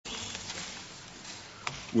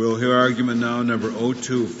We'll hear argument now, number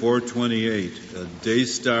 02428,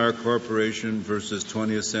 Dastar Corporation versus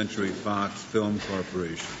 20th Century Fox Film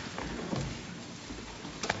Corporation.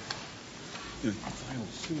 He filed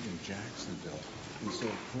suit in Jacksonville, and so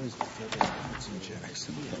opposed the federal courts in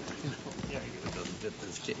Jacksonville. Yeah, it doesn't fit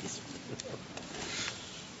this case.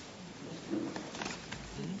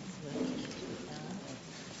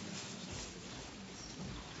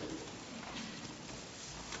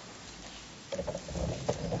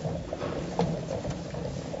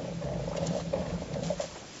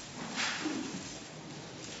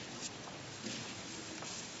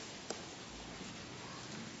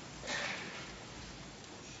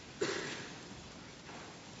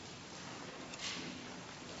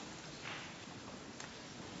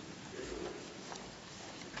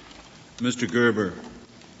 Mr. Gerber.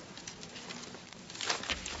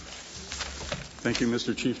 Thank you,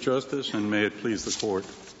 Mr. Chief Justice, and may it please the Court.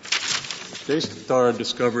 Dastar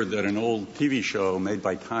discovered that an old TV show made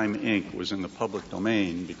by Time Inc. was in the public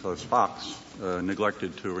domain because Fox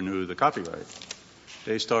neglected to renew the copyright.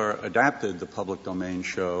 Dastar adapted the public domain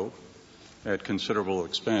show at considerable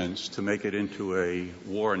expense to make it into a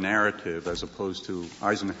war narrative as opposed to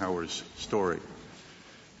Eisenhower's story.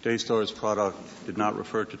 Dastar's product did not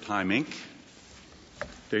refer to Time Inc.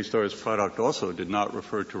 Dastar's product also did not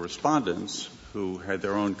refer to respondents who had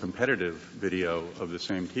their own competitive video of the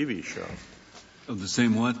same TV show. Of the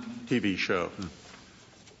same what? TV show.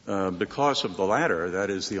 Because of the latter, that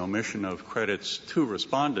is the omission of credits to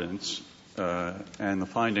respondents and the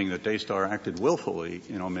finding that Dastar acted willfully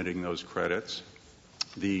in omitting those credits,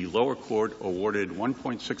 the lower court awarded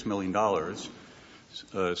 $1.6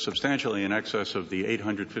 million, substantially in excess of the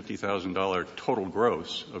 $850,000 total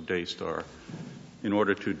gross of Dastar, in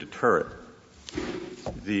order to deter it.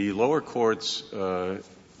 The lower courts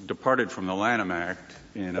departed from the Lanham Act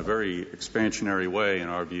in a very expansionary way, in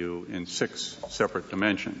our view, in 6 separate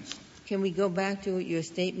dimensions. Can we go back to your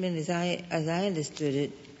statement? As I understood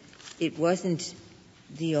it, it wasn't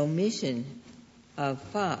the omission of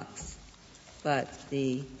Fox, but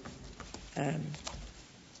the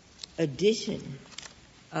addition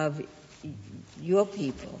of your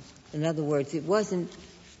people. In other words, it wasn't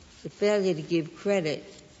the failure to give credit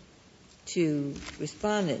to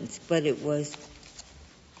respondents, but it was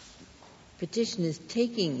petitioners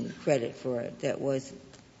taking credit for it that was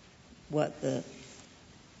what the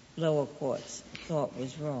lower courts thought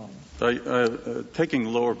was wrong. Taking the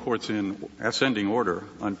lower courts in ascending order,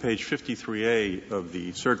 on page 53A of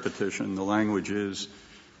the cert petition, the language is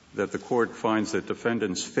that the court finds that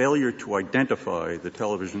defendants' failure to identify the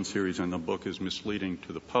television series in the book is misleading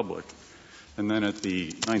to the public. And then at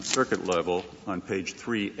the Ninth Circuit level, on page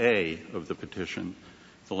 3A of the petition,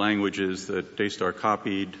 the language is that Dastar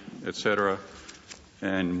copied, et cetera,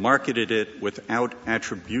 and marketed it without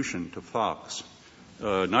attribution to Fox.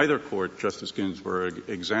 Neither court, Justice Ginsburg,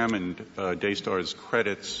 examined Dastar's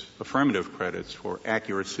credits, affirmative credits, for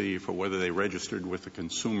accuracy, for whether they registered with the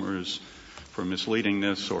consumers, for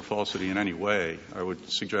misleadingness or falsity in any way. I would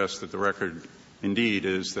suggest that the record indeed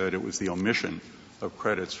is that it was the omission of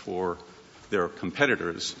credits for their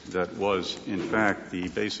competitors that was, in fact, the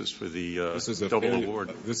basis for the double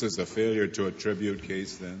award. This is a failure to attribute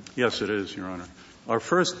case, then? Yes, it is, Your Honor. Our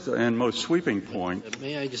first and most sweeping point.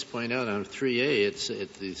 May I just point out on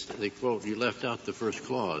 3A, they quote, you left out the first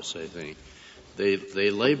clause, I think.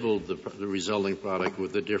 They labeled the resulting product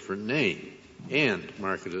with a different name and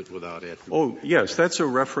marketed it without attribution. Oh, yes, that's a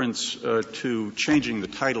reference to changing the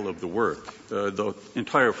title of the work. The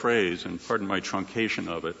entire phrase, and pardon my truncation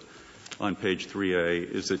of it, on page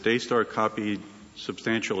 3A, is that Dastar copied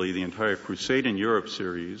substantially the entire Crusade in Europe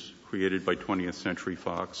series created by 20th Century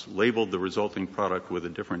Fox, labeled the resulting product with a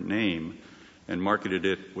different name, and marketed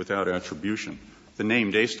it without attribution. The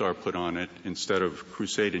name Dastar put on it instead of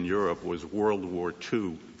Crusade in Europe was World War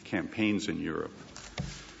II Campaigns in Europe.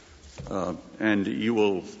 And you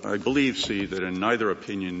will, I believe, see that in neither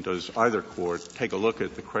opinion does either court take a look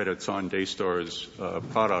at the credits on Dastar's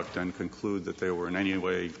product and conclude that they were in any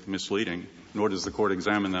way misleading, nor does the court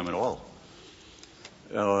examine them at all.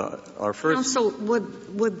 Our first Counsel,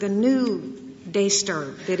 would the new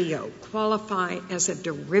Dastar video qualify as a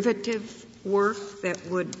derivative work that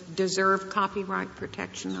would deserve copyright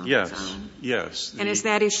protection on its own? Yes. And is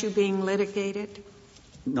that issue being litigated?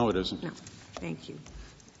 No, it isn't. No. Thank you.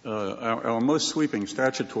 Our most sweeping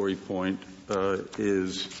statutory point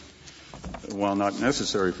is, while not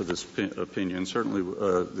necessary for this opinion, certainly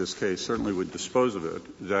this case certainly would dispose of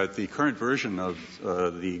it, that the current version of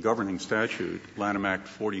the governing statute, Lanham Act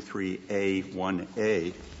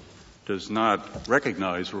 43A1A, does not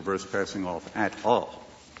recognize reverse passing off at all.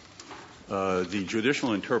 the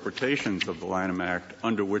judicial interpretations of the Lanham Act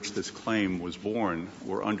under which this claim was born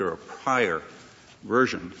were under a prior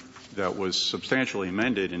version that was substantially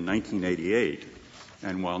amended in 1988.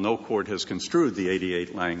 And while no court has construed the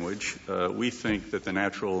 88 language, we think that the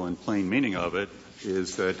natural and plain meaning of it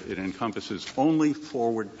is that it encompasses only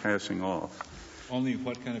forward passing off. Only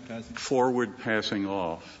what kind of passing? Forward passing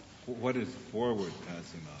off. What is forward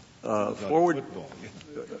passing off? Forward. Football.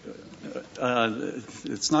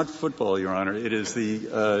 It's not football, Your Honor. It is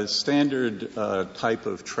the standard type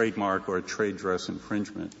of trademark or trade dress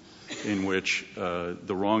infringement in which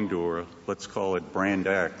the wrongdoer, let's call it Brand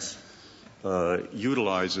X,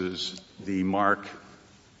 utilizes the mark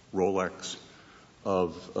Rolex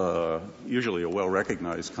of usually a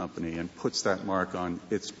well-recognized company and puts that mark on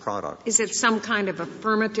its product. Is it some kind of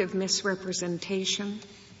affirmative misrepresentation?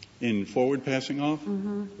 In forward passing off?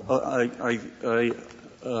 Mm-hmm.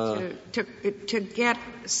 To get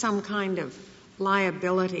some kind of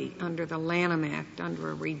liability under the Lanham Act,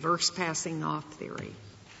 under a reverse passing off theory.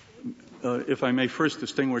 If I may first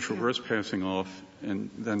distinguish reverse passing off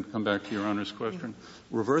and then come back to Your Honor's question.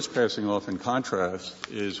 Mm-hmm. Reverse passing off, in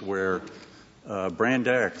contrast, is where Brand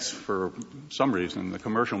X, for some reason, the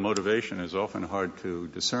commercial motivation is often hard to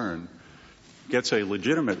discern, gets a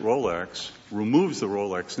legitimate Rolex, removes the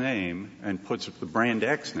Rolex name, and puts the Brand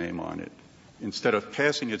X name on it. Instead of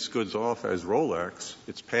passing its goods off as Rolex,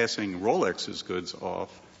 it's passing Rolex's goods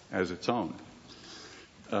off as its own.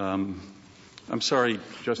 I'm sorry,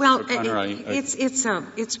 Justice O'Connor.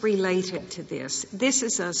 It's related to this. This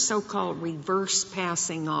is a so-called reverse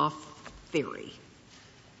passing off theory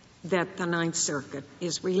that the Ninth Circuit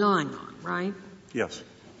is relying on, right? Yes.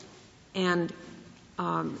 And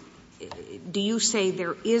do you say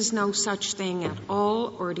there is no such thing at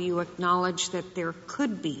all, or do you acknowledge that there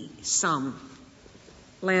could be some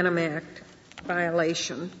Lanham Act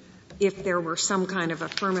violation if there were some kind of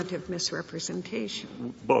affirmative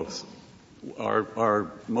misrepresentation? Both.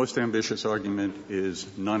 Our most ambitious argument is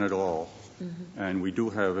none at all, mm-hmm. and we do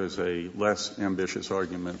have as a less ambitious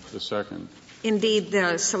argument the second. Indeed,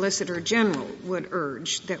 the Solicitor General would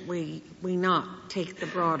urge that we not take the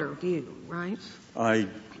broader view, right? I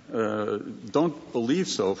don't believe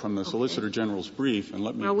so from the Solicitor General's brief, and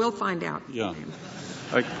let me... Well, we'll find out. Yeah.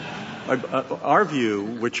 Our view,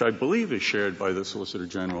 which I believe is shared by the Solicitor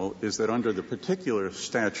General, is that under the particular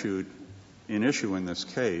statute in issue in this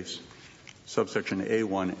case, subsection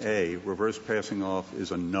A1A, reverse passing off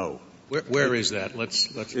is a no. Where is that? Let's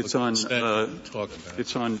talk about it.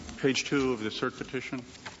 It's on page 2 of the cert petition.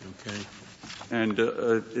 Okay. And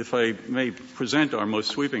if I may present our most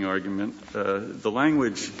sweeping argument, the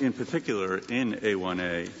language in particular in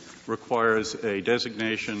A1A requires a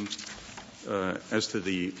designation as to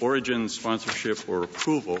the origin, sponsorship, or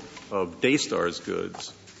approval of Dastar's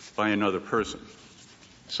goods by another person.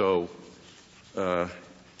 So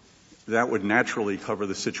that would naturally cover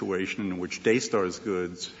the situation in which Dastar's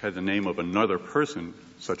goods had the name of another person,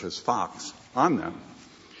 such as Fox, on them.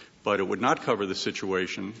 But it would not cover the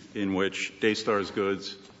situation in which Dastar's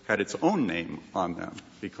goods had its own name on them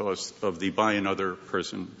because of the by another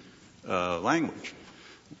person language.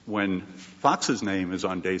 When Fox's name is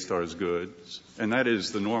on Dastar's goods, and that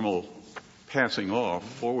is the normal passing off,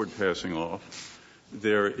 forward passing off,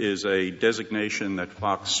 there is a designation that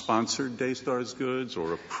Fox sponsored Dastar's goods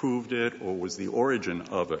or approved it or was the origin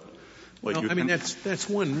of it. Well, that's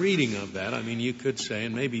one reading of that. I mean, you could say,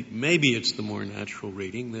 and maybe it's the more natural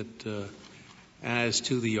reading, that as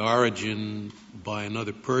to the origin by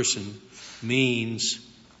another person means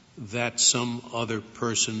that some other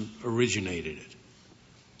person originated it.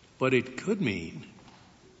 But it could mean,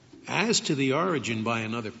 as to the origin by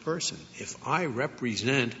another person, if I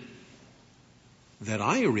represent that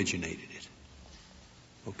I originated it,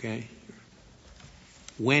 okay,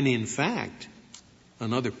 when in fact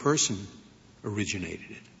another person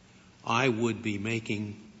originated it, I would be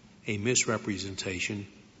making a misrepresentation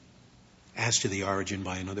as to the origin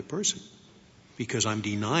by another person. Because I'm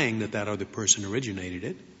denying that other person originated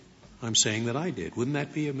it, I'm saying that I did. Wouldn't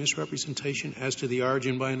that be a misrepresentation as to the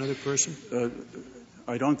origin by another person?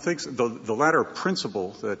 I don't think so. The latter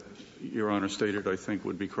principle that Your Honor stated, I think,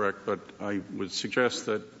 would be correct, but I would suggest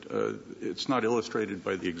that it's not illustrated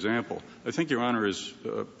by the example. I think Your Honor is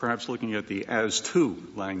perhaps looking at the as to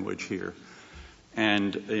language here.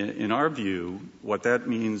 And in our view, what that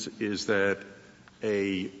means is that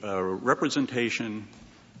a representation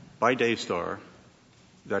by Dastar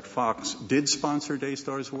that Fox did sponsor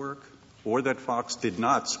Dastar's work or that Fox did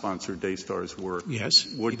not sponsor Dastar's work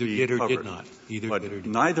would either be did or covered. did not. Either but did or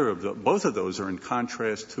did neither of both of those are in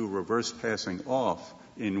contrast to reverse passing off,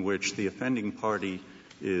 in which the offending party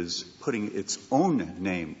is putting its own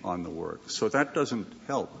name on the work. So that doesn't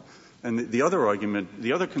help. And the other argument,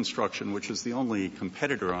 the other construction, which is the only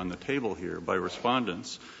competitor on the table here by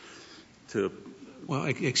respondents to Well,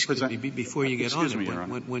 excuse me, before you get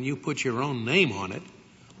on it, when you put your own name on it,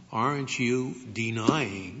 aren't you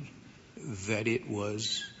denying that it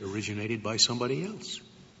was originated by somebody else?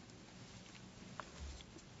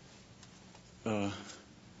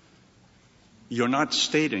 You're not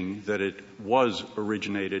stating that it was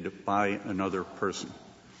originated by another person.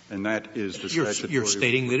 And that is the statutory You're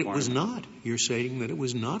stating that it was requirement. not. You're stating that it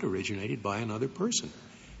was not originated by another person.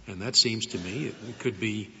 And that seems to me it could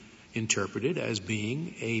be interpreted as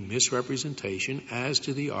being a misrepresentation as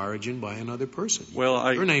to the origin by another person.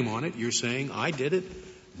 Well, your name on it, you're saying, I did it,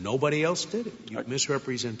 nobody else did it. You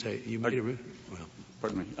misrepresented. You made it. Well.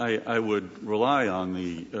 Pardon me. I would rely on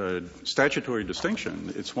the statutory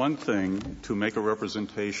distinction. It's one thing to make a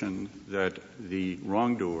representation that the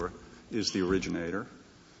wrongdoer is the originator,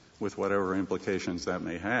 with whatever implications that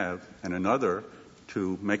may have, and another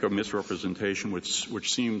to make a misrepresentation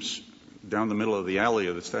which seems down the middle of the alley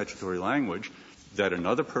of the statutory language that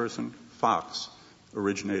another person, Fox,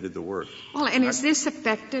 originated the work. Well, and is this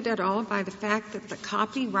affected at all by the fact that the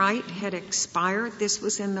copyright had expired? This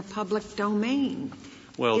was in the public domain.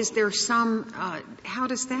 Well, is there some, how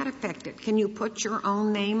does that affect it? Can you put your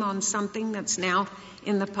own name on something that's now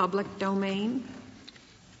in the public domain?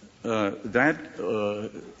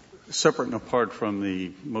 That, separate and apart from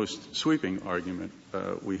the most sweeping argument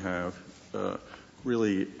we have,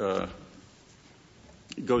 really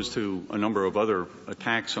goes to a number of other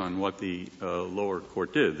attacks on what the lower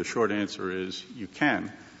court did. The short answer is you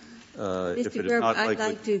can. If it is not likely. I'd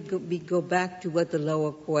like to go back to what the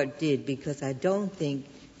lower court did, because I don't think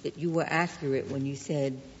that you were accurate when you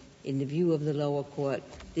said, in the view of the lower court,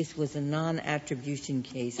 this was a non-attribution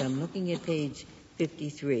case. I'm looking at page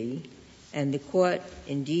 53, and the court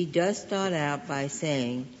indeed does start out by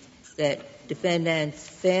saying that defendants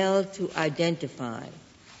failed to identify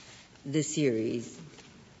the series.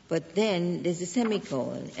 But then there's a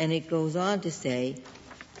semicolon, and it goes on to say,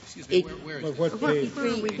 Excuse me, where is What page?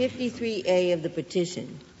 53A of the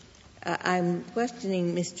petition. I'm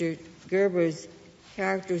questioning Mr. Gerber's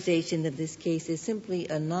characterization of this case as simply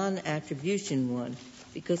a non-attribution one,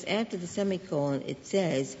 because after the semicolon it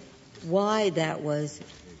says why that was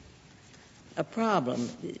a problem.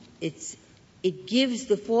 It gives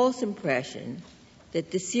the false impression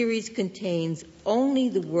that the series contains only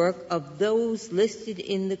the work of those listed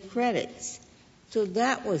in the credits. So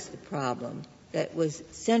that was the problem that was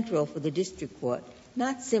central for the district court,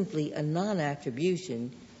 not simply a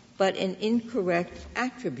non-attribution, but an incorrect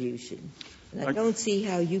attribution. And I don't see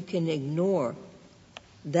how you can ignore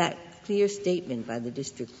that clear statement by the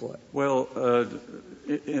district court. Well,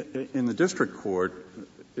 in the district court,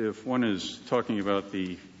 if one is talking about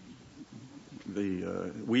the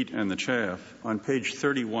wheat and the chaff, on page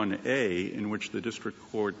 31A, in which the district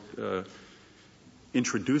court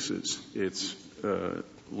introduces its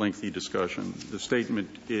lengthy discussion, the statement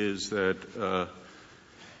is that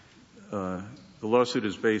the lawsuit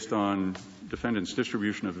is based on defendant's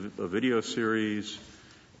distribution of a video series,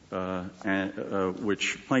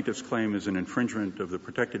 which plaintiffs claim is an infringement of the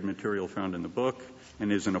protected material found in the book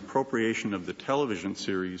and is an appropriation of the television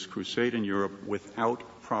series Crusade in Europe without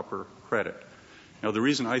proper credit. Now, the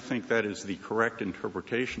reason I think that is the correct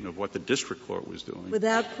interpretation of what the district court was doing.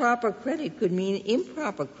 Without proper credit could mean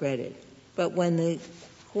improper credit. But when the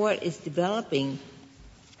court is developing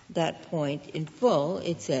that point in full,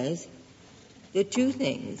 it says there are two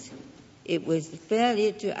things. It was the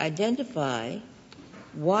failure to identify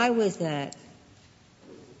why was that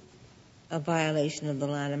a violation of the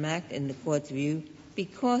Lanham Act in the court's view,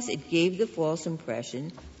 because it gave the false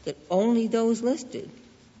impression that only those listed.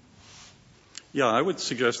 Yeah, I would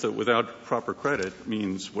suggest that without proper credit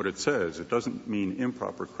means what it says. It doesn't mean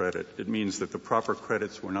improper credit. It means that the proper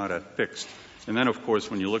credits were not affixed. And then, of course,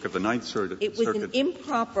 when you look at the Ninth Circuit... It was an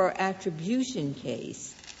improper attribution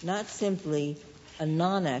case, not simply a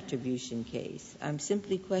non-attribution case. I'm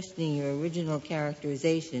simply questioning your original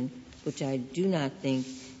characterization, which I do not think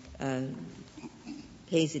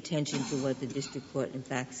pays attention to what the district court in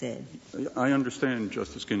fact said. I understand,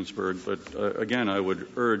 Justice Ginsburg, but again, I would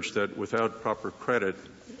urge that without proper credit,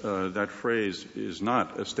 that phrase is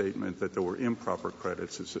not a statement that there were improper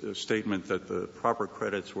credits. It's a statement that the proper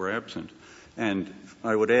credits were absent. And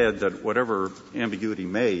I would add that whatever ambiguity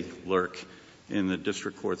may lurk in the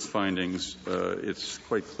district court's findings, it's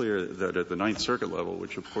quite clear that at the Ninth Circuit level,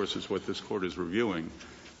 which of course is what this court is reviewing,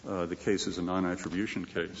 the case is a non-attribution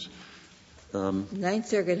case. The Ninth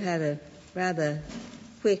Circuit had a rather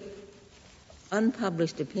quick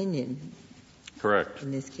unpublished opinion. Correct.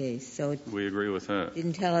 In this case. So we agree with that.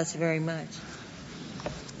 Didn't tell us very much.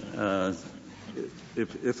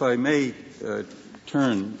 If I may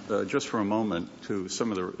turn just for a moment to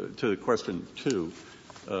to question 2,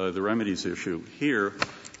 the remedies issue. Here,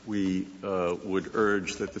 we would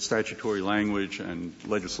urge that the statutory language and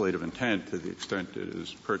legislative intent, to the extent it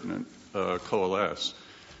is pertinent, coalesce.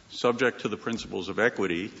 Subject to the principles of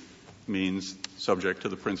equity means subject to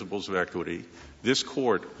the principles of equity. This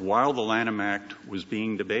Court, while the Lanham Act was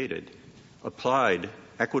being debated, applied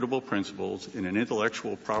equitable principles in an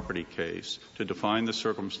intellectual property case to define the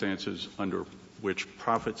circumstances under which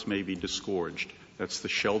profits may be disgorged. That's the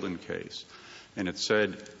Sheldon case. And it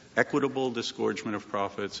said equitable disgorgement of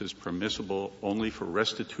profits is permissible only for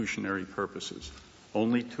restitutionary purposes,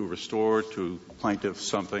 only to restore to plaintiff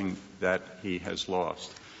something that he has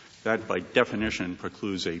lost. That, by definition,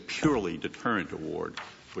 precludes a purely deterrent award,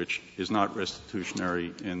 which is not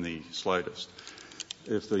restitutionary in the slightest.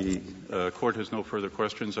 If the Court has no further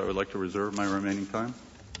questions, I would like to reserve my remaining time.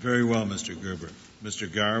 Very well, Mr. Gerber.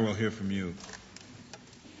 Mr. Garr, we'll hear from you.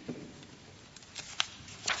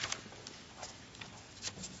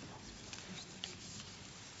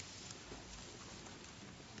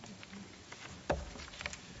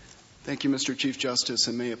 Thank you, Mr. Chief Justice,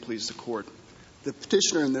 and may it please the Court. The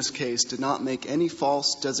petitioner in this case did not make any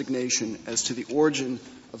false designation as to the origin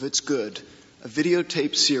of its good, a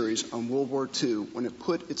videotape series on World War II, when it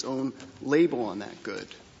put its own label on that good.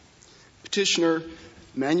 Petitioner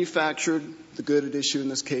manufactured the good at issue in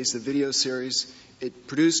this case, the video series. It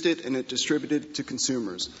produced it and it distributed it to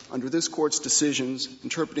consumers. Under this Court's decisions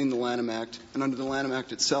interpreting the Lanham Act and under the Lanham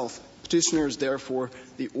Act itself, petitioner is therefore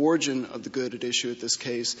the origin of the good at issue at this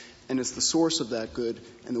case and is the source of that good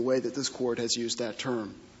in the way that this Court has used that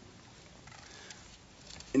term.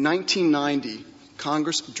 In 1990,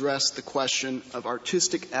 Congress addressed the question of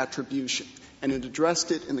artistic attribution, and it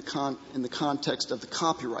addressed it in the context of the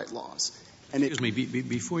copyright laws. And Excuse me,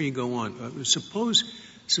 before you go on,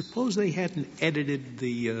 suppose they hadn't edited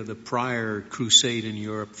the prior Crusade in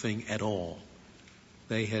Europe thing at all.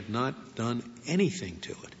 They had not done anything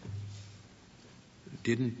to it.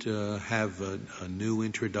 Didn't have a new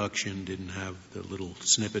introduction, didn't have the little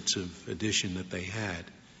snippets of addition that they had.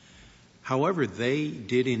 However, they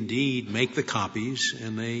did indeed make the copies,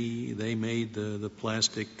 and they made the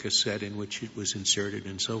plastic cassette in which it was inserted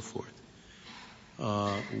and so forth.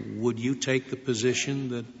 Would you take the position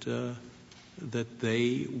that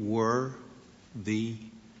they were the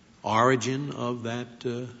origin of that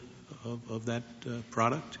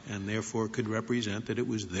product, and therefore could represent that it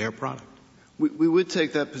was their product? We would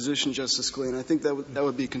take that position, Justice Scalia, and I think that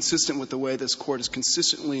would be consistent with the way this Court has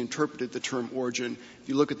consistently interpreted the term origin. If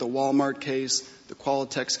you look at the Walmart case, the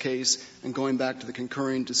Qualitex case, and going back to the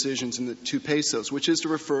concurring decisions in the 2 pesos, which is to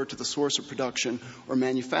refer to the source of production or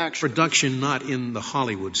manufacture. Production not in the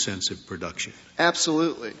Hollywood sense of production.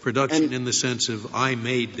 Absolutely. Production in the sense of I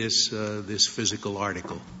made this physical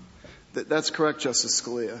article. That's correct, Justice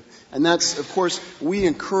Scalia. And that's, of course, we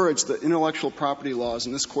encourage the intellectual property laws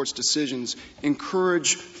in this Court's decisions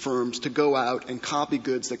encourage firms to go out and copy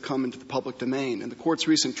goods that come into the public domain. In the Court's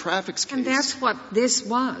recent traffics case. And that's what this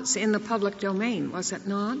was, in the public domain, was it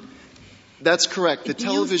not? That's correct. The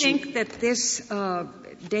television. Do you think that this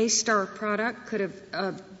Dastar product could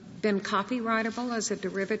have been copyrightable as a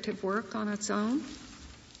derivative work on its own?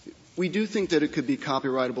 We do think that it could be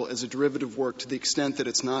copyrightable as a derivative work to the extent that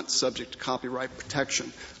it's not subject to copyright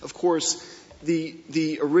protection. Of course,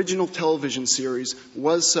 the original television series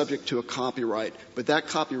was subject to a copyright, but that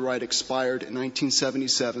copyright expired in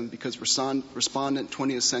 1977 because respondent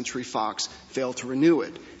 20th Century Fox failed to renew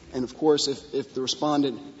it. And, of course, if the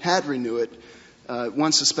respondent had renewed it,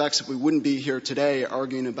 one suspects that we wouldn't be here today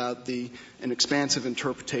arguing about an expansive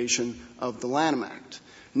interpretation of the Lanham Act.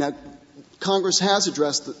 Now, Congress has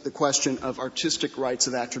addressed the question of artistic rights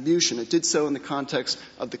of attribution. It did so in the context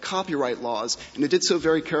of the copyright laws, and it did so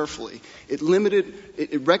very carefully. It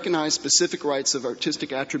recognized specific rights of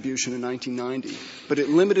artistic attribution in 1990, but it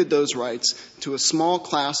limited those rights to a small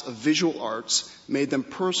class of visual arts, made them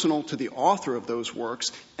personal to the author of those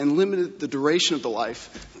works, and limited the duration of the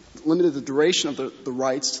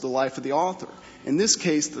rights to the life of the author. In this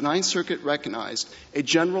case, the Ninth Circuit recognized a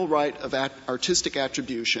general right of artistic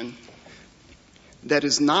attribution that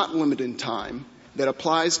is not limited in time, that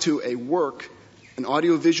applies to a work, an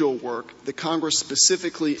audiovisual work, that Congress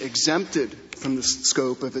specifically exempted from the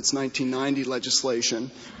scope of its 1990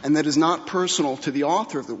 legislation, and that is not personal to the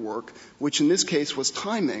author of the work, which in this case was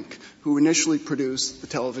Time Inc., who initially produced the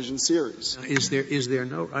television series. Is there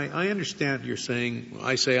no — I understand you're saying,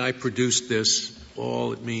 I say I produced this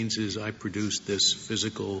all it means is I produced this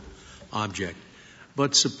physical object.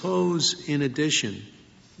 But suppose, in addition,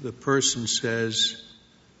 the person says,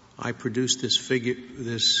 I produced this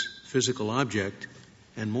physical object,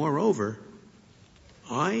 and moreover,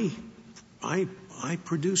 I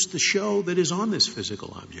produced the show that is on this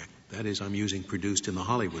physical object. That is, I'm using produced in the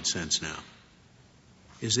Hollywood sense now.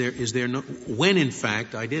 Is there no, when in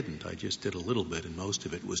fact I didn't. I just did a little bit, and most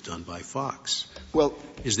of it was done by Fox. Well,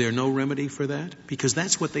 is there no remedy for that? Because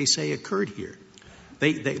that's what they say occurred here.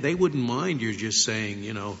 They wouldn't mind you're just saying,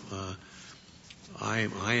 I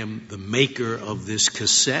am the maker of this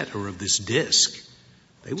cassette or of this disc.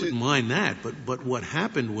 They wouldn't mind that. But what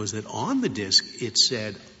happened was that on the disc it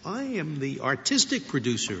said, I am the artistic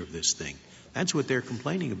producer of this thing. That's what they're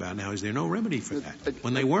complaining about now. Is there no remedy for that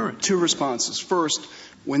when they weren't? Two responses. First,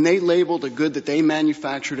 when they labeled a good that they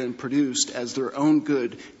manufactured and produced as their own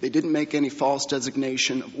good, they didn't make any false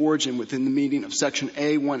designation of origin within the meaning of Section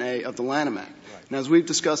A1A of the Lanham Act. Now, as we've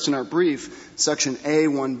discussed in our brief, Section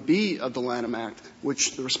A1B of the Lanham Act,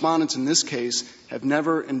 which the respondents in this case have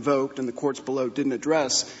never invoked and the courts below didn't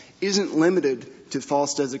address, isn't limited to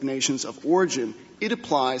false designations of origin. It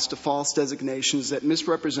applies to false designations that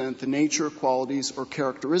misrepresent the nature, qualities, or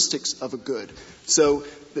characteristics of a good. So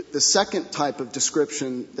the second type of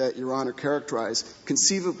description that Your Honor characterized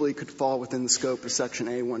conceivably could fall within the scope of Section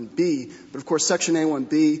A1B. But, of course, Section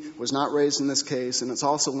A1B was not raised in this case, and it's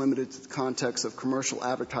also limited to the context of commercial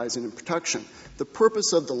advertising and protection. The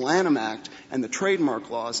purpose of the Lanham Act and the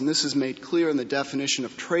trademark laws, and this is made clear in the definition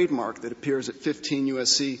of trademark that appears at 15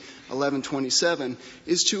 U.S.C. 1127,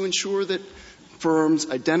 is to ensure that firms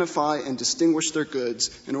identify and distinguish their goods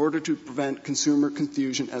in order to prevent consumer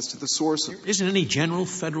confusion as to the source of. Isn't any general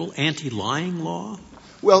federal anti-lying law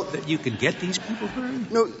that you can get these people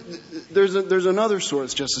heard? No, there's another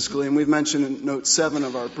source, Justice Scalia, and we've mentioned in Note 7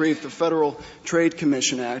 of our brief. The Federal Trade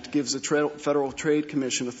Commission Act gives the Federal Trade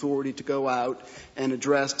Commission authority to go out and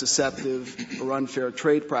address deceptive or unfair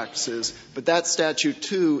trade practices. But that statute,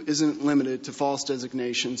 too, isn't limited to false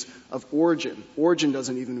designations of origin. Origin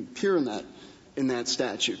doesn't even appear in that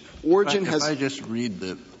statute. Origin has. If I just read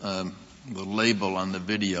the label on the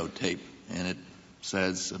videotape and it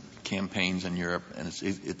says campaigns in Europe and it's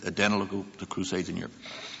identical to Crusades in Europe,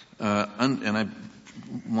 and I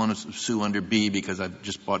want to sue under B because I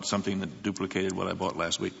just bought something that duplicated what I bought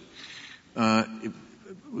last week.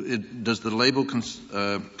 Does the label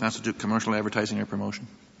constitute commercial advertising or promotion?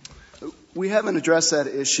 We haven't addressed that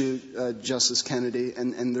issue, Justice Kennedy,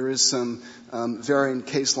 and there is some varying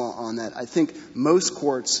case law on that. I think most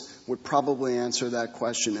courts would probably answer that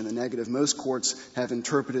question in the negative. Most courts have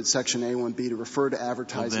interpreted Section A1B to refer to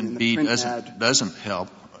advertising in the print ad. B doesn't help,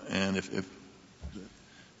 and if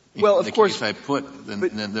well, of course, case I put,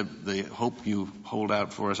 then the hope you hold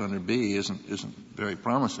out for us under B isn't very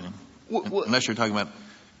promising, unless you're talking about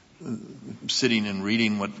sitting and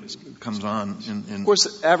reading what comes on in of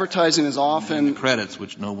course, advertising is often in the credits,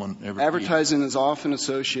 which no one ever advertising is often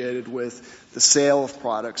associated with the sale of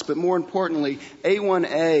products. But more importantly,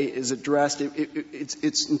 A1A is addressed.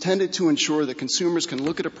 It's intended to ensure that consumers can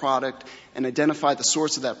look at a product and identify the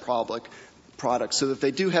source of that product, so that if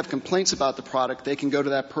they do have complaints about the product, they can go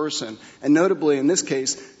to that person. And notably, in this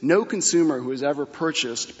case, no consumer who has ever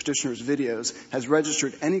purchased Petitioner's videos has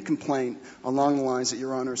registered any complaint along the lines that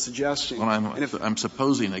Your Honor is suggesting. Well, I'm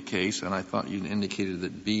supposing a case, and I thought you indicated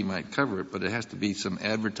that B might cover it, but it has to be some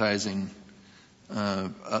advertising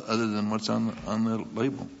other than what's on the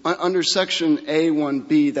label. Under Section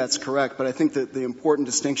A1B, that's correct, but I think that the important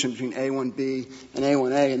distinction between A1B and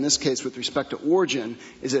A1A in this case with respect to origin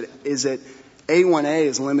is that A1A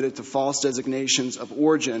is limited to false designations of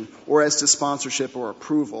origin or as to sponsorship or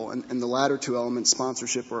approval, and the latter two elements,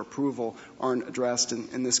 sponsorship or approval, aren't addressed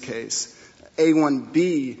in this case.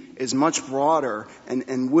 A1B is much broader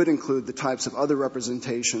and would include the types of other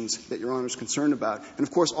representations that Your Honor is concerned about. And,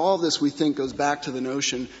 of course, all of this, we think, goes back to the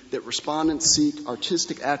notion that respondents seek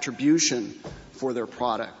artistic attribution for their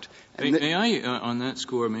product. May I, on that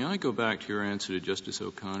score, may I go back to your answer to Justice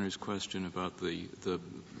O'Connor's question about the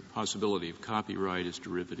possibility of copyright as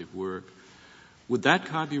derivative work? Would that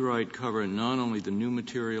copyright cover not only the new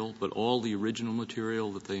material, but all the original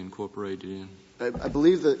material that they incorporated in? I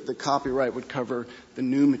believe that the copyright would cover the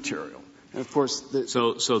new material. And, of course,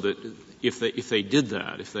 so that if they did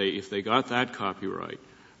that, if they got that copyright,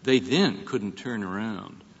 they then couldn't turn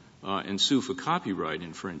around and sue for copyright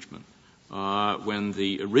infringement when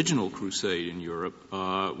the original Crusade in Europe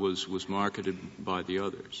was marketed by the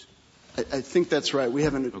others. I think that's right. We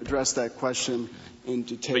haven't addressed that question in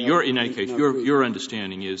detail. But in any case, your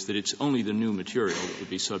understanding is that it's only the new material that would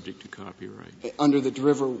be subject to copyright. Under the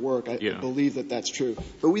derivative work, I believe that that's true.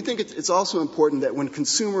 But we think it's also important that when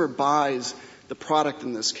consumer buys the product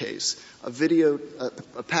in this case,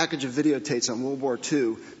 a package of videotapes on World War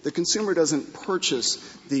II, the consumer doesn't purchase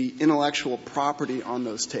the intellectual property on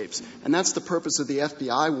those tapes. And that's the purpose of the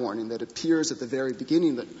FBI warning that appears at the very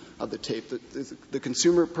beginning of the tape. The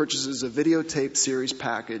consumer purchases a videotape series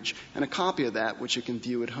package and a copy of that, which it can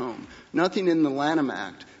view at home. Nothing in the Lanham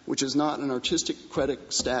Act, which is not an artistic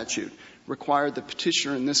credit statute, required the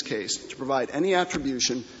petitioner in this case to provide any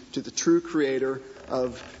attribution to the true creator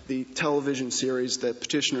of the television series that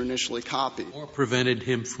petitioner initially copied. Or prevented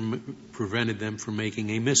them from making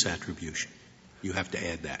a misattribution. You have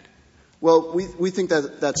to add that. Well, we think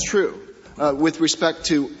that that's true with respect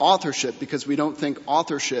to authorship, because we don't think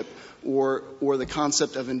authorship or the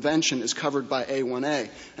concept of invention is covered by A1A.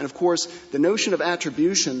 And, of course, the notion of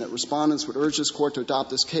attribution that respondents would urge this Court to adopt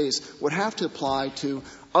this case would have to apply to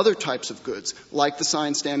other types of goods, like the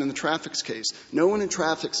sign stand in the traffic's case. No one in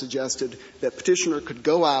traffic suggested that petitioner could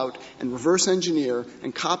go out and reverse engineer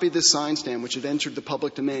and copy this sign stand, which had entered the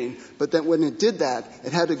public domain, but that when it did that,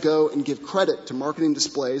 it had to go and give credit to Marketing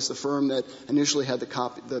Displays, the firm that initially had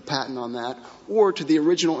the patent on that, or to the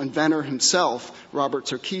original inventor himself, Robert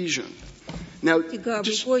Sarkeesian. Now,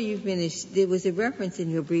 before you finish, there was a reference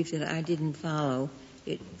in your brief that I didn't follow.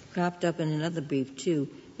 It cropped up in another brief, too.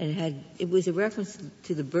 And it was a reference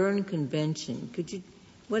to the Berne Convention.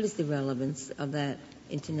 What is the relevance of that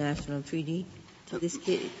international treaty to this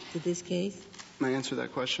case? May I answer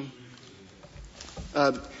that question?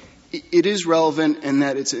 It is relevant in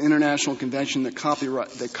that it's an international convention that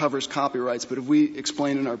covers copyrights, but if we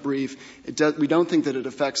explain in our brief, we don't think that it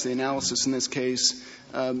affects the analysis in this case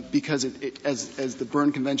because as the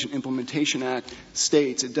Berne Convention Implementation Act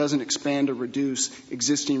states, it doesn't expand or reduce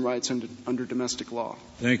existing rights under domestic law.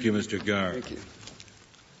 Thank you, Mr. Garr. Thank you.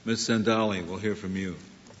 Ms. Sandali, we'll hear from you.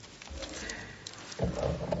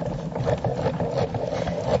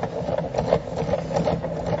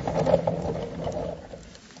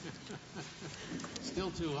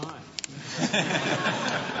 Still too high.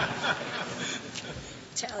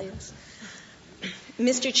 Italians.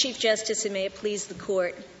 Mr. Chief Justice, and may it please the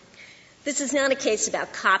Court, this is not a case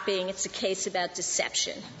about copying, it's a case about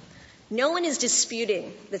deception. No one is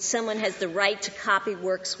disputing that someone has the right to copy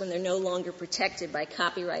works when they're no longer protected by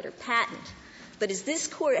copyright or patent. But as this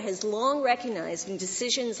Court has long recognized in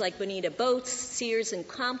decisions like Bonita Boats, Sears, and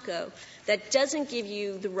Comco, that doesn't give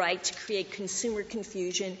you the right to create consumer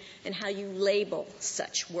confusion in how you label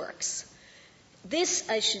such works. This,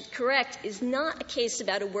 I should correct, is not a case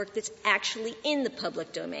about a work that's actually in the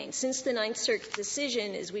public domain. Since the Ninth Circuit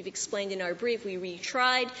decision, as we've explained in our brief, we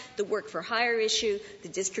retried the work-for-hire issue. The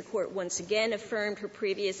district court once again affirmed her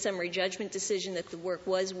previous summary judgment decision that the work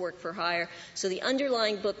was work-for-hire. So the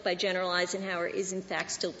underlying book by General Eisenhower is, in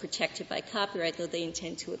fact, still protected by copyright, though they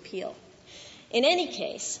intend to appeal. In any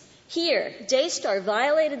case, here, Dastar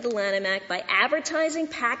violated the Lanham Act by advertising,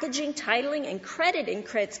 packaging, titling, and crediting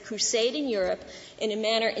Crusade in Europe in a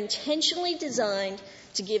manner intentionally designed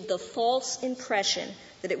to give the false impression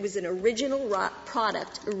that it was an original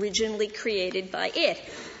product originally created by it.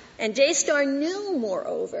 And Dastar knew,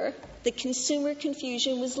 moreover, that consumer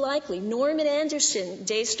confusion was likely. Norman Anderson,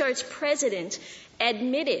 Dastar's president,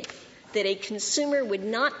 admitted that a consumer would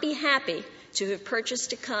not be happy to have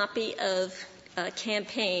purchased a copy of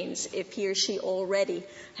campaigns if he or she already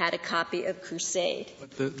had a copy of Crusade.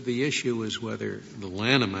 But the issue is whether the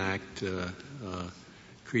Lanham Act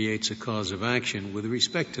creates a cause of action with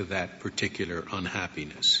respect to that particular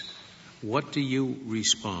unhappiness. What do you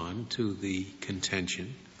respond to the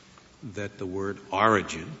contention that the word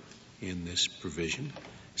origin in this provision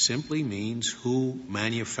simply means who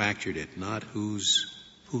manufactured it, not whose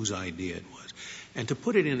idea it was? And to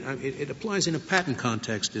put it in, it applies in a patent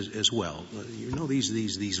context as well. You know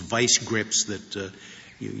these vice grips that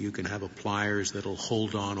you can have a pliers that'll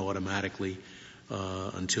hold on automatically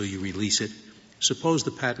until you release it. Suppose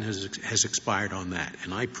the patent has expired on that,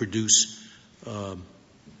 and I produce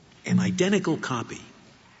an identical copy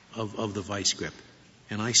of the vice grip,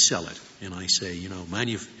 and I sell it, and I say,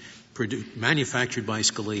 manufactured by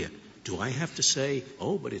Scalia. Do I have to say,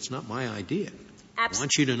 oh, but it's not my idea? I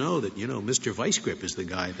want you to know that, Mr. Vice Grip is the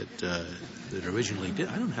guy that originally did.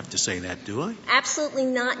 I don't have to say that, do I? Absolutely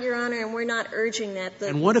not, Your Honor, and we're not urging that.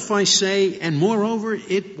 And what if I say, and moreover,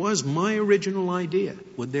 it was my original idea?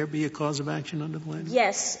 Would there be a cause of action under the Lanham Act?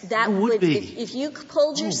 Yes, that would be. If you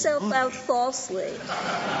pulled yourself out falsely.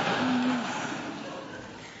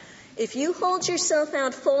 If you hold yourself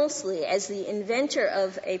out falsely as the inventor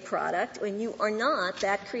of a product when you are not,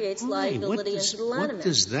 that creates liability under the Lanham Act. What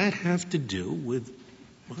does that have to do with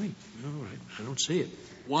mine? All right, I don't see it.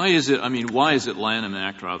 Why is it Lanham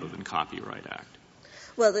Act rather than Copyright Act?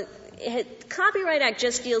 Well, the Copyright Act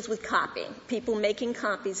just deals with copying, people making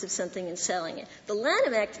copies of something and selling it. The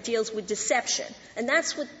Lanham Act deals with deception, and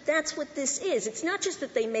that's what this is. It's not just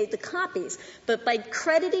that they made the copies, but by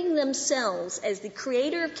crediting themselves as the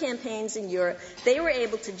creator of campaigns in Europe, they were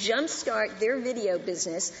able to jumpstart their video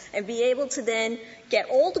business and be able to then get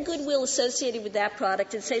all the goodwill associated with that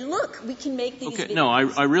product and say, look, we can make these videos. Okay, no,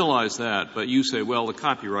 I realize that, but you say, well, the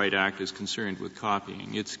Copyright Act is concerned with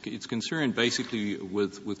copying. It's concerned basically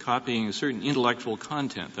with copying a certain intellectual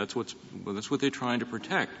content. That's what they're trying to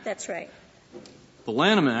protect. That's right. The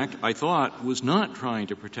Lanham Act, I thought, was not trying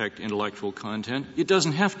to protect intellectual content. It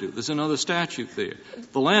doesn't have to. There's another statute there.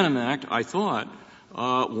 The Lanham Act, I thought,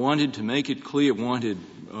 wanted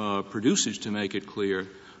producers to make it clear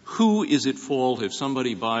who is at fault if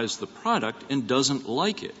somebody buys the product and doesn't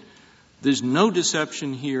like it. There's no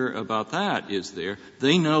deception here about that, is there?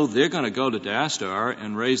 They know they're going to go to Dastar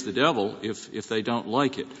and raise the devil if they don't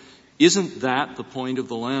like it. Isn't that the point of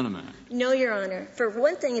the Lanham Act? No, Your Honor. For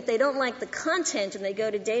one thing, if they don't like the content and they go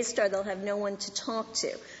to Daystar, they'll have no one to talk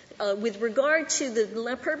to. With regard to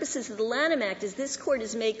the purposes of the Lanham Act, as this Court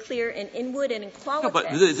has made clear in Inwood and in Qualitex. No, but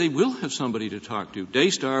they will have somebody to talk to.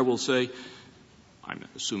 Daystar will say, I'm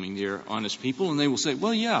assuming they're honest people, and they will say,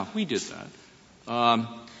 well, yeah, we did that.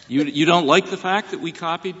 You don't like the fact that we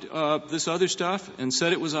copied this other stuff and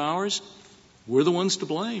said it was ours? We're the ones to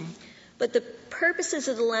blame. But the purposes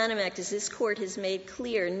of the Lanham Act, as this Court has made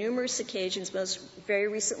clear on numerous occasions, most very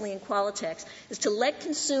recently in Qualitex, is to let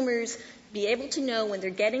consumers be able to know when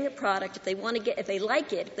they're getting a product, if they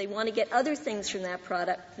like it, if they want to get other things from that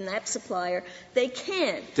product, from that supplier, they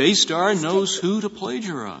can. Daystar knows who to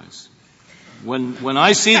plagiarize. When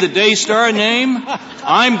I see the Daystar name,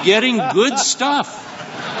 I'm getting good stuff.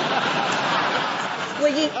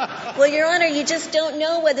 Well, Your Honor, you just don't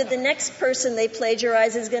know whether the next person they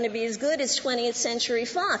plagiarize is going to be as good as 20th Century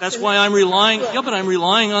Fox. That's why I'm relying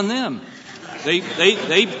on them.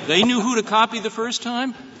 They knew who to copy the first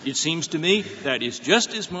time. It seems to me that is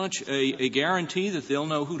just as much a guarantee that they'll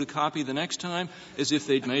know who to copy the next time as if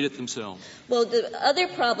they'd made it themselves. Well, the other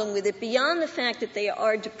problem with it, beyond the fact that they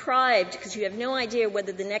are deprived, because you have no idea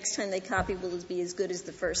whether the next time they copy will be as good as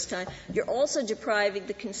the first time, you're also depriving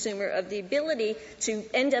the consumer of the ability to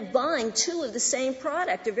end up buying two of the same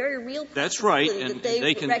product, a very real possibility. That's right, and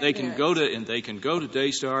that they can go to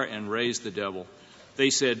Daystar and raise the devil. They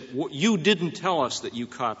said, you didn't tell us that you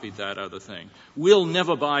copied that other thing. We'll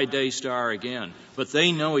never buy Daystar again. But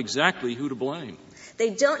they know exactly who to blame. They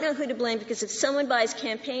don't know who to blame because if someone buys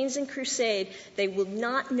Campaigns and Crusade, they will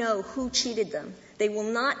not know who cheated them. They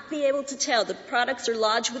will not be able to tell. The products are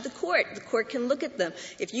lodged with the court. The court can look at them.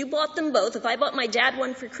 If you bought them both, if I bought my dad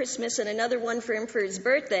one for Christmas and another one for him for his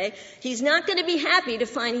birthday, he's not going to be happy to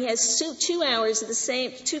find he has two copies of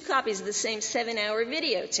the same 7-hour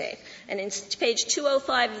videotape. And in page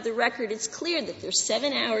 205 of the record, it's clear that there's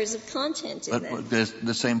 7 hours of content in there. But there's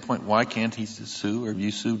the same point. Why can't he sue or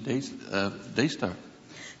you sue Daystar?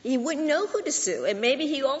 He wouldn't know who to sue, and maybe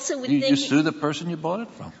he also would think... You sue the person you bought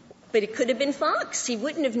it from. But it could have been Fox. He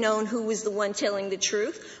wouldn't have known who was the one telling the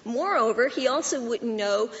truth. Moreover, he also wouldn't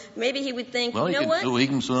know. Maybe he would think, well, you know what? He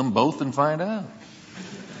can sue them both and find out.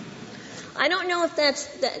 I don't know if that's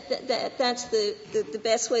the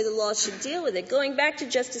best way the law should deal with it. Going back to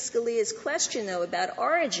Justice Scalia's question, though, about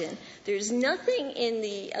origin, there's nothing in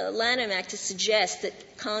the Lanham Act to suggest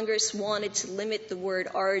that Congress wanted to limit the word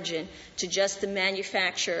origin to just the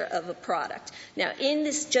manufacture of a product. Now, in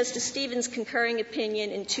this Justice Stevens' concurring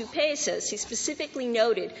opinion in 2 pesos, he specifically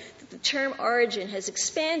noted that the term origin has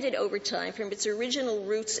expanded over time from its original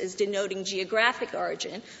roots as denoting geographic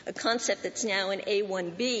origin, a concept that's now in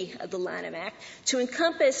A1B of the Lanham Act, to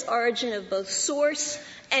encompass origin of both source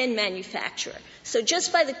and manufacturer. So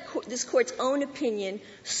just by this Court's own opinion,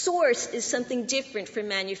 source is something different from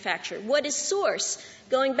manufacturer. What is source?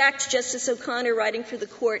 Going back to Justice O'Connor writing for the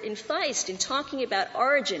Court in Feist and talking about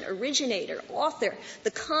origin, originator, author,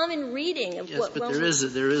 the common reading of what... Yes,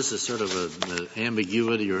 but there is a sort of an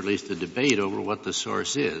ambiguity or at least a debate over what the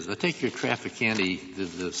source is. I take your Trafficante,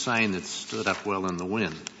 the sign that stood up well in the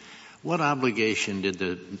wind. What obligation did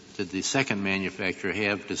the second manufacturer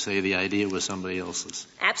have to say the idea was somebody else's?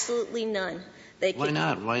 Absolutely none. Why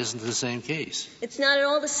not? Why isn't it the same case? It's not at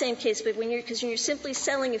all the same case, but when you're simply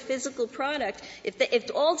selling a physical product, if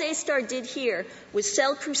all Daystar did here was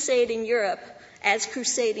sell Crusade in Europe as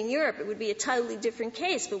Crusading Europe, it would be a totally different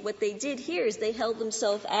case. But what they did here is they held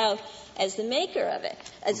themselves out as the maker of it,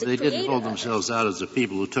 as the creator of it. They didn't hold themselves out as the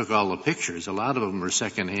people who took all the pictures. A lot of them were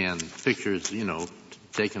secondhand pictures,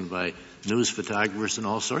 taken by news photographers and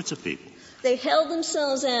all sorts of people. They held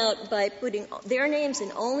themselves out by putting their names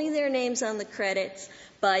and only their names on the credits,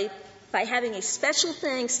 by having a special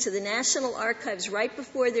thanks to the National Archives right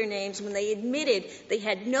before their names when they admitted they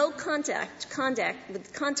had no contact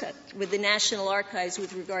with the National Archives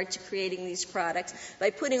with regard to creating these products, by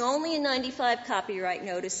putting only a 95 copyright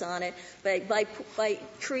notice on it,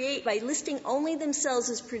 by listing only themselves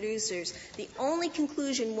as producers. The only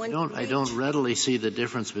conclusion one can reach. I don't readily see the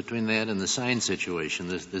difference between that and the sign situation.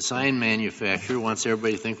 The sign manufacturer wants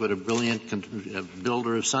everybody to think what a brilliant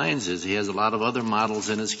builder of signs is. He has a lot of other models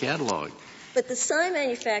in his catalog. But the sign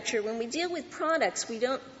manufacturer, when we deal with products, we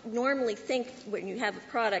don't normally think when you have a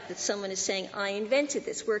product that someone is saying, I invented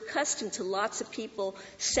this. We're accustomed to lots of people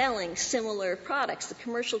selling similar products. The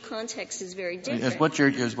commercial context is very different.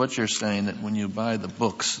 Is what you're saying, that when you buy the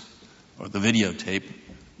books or the videotape,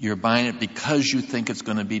 you're buying it because you think it's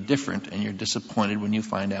going to be different, and you're disappointed when you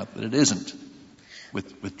find out that it isn't.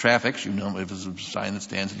 With traffics, if there's a sign that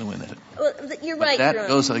stands in the window. Well, you're right, But that Your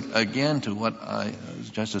Honor. goes again to what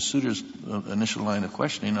Justice Souter's initial line of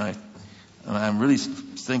questioning. And I really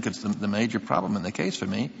think it's the major problem in the case for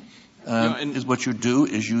me. Is what you do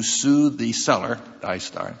is you sue the seller,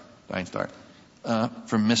 Dastar,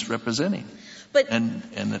 for misrepresenting.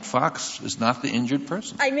 And that Fox is not the injured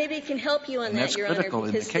person. I maybe can help you on that, Your Honor. That's critical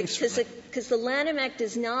in the case. Because the Lanham Act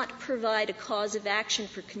does not provide a cause of action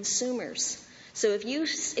for consumers. So if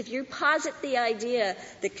you posit the idea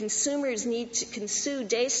that consumers need to sue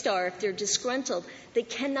Dastar if they're disgruntled, they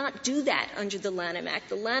cannot do that under the Lanham Act.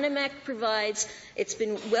 The Lanham Act provides, it's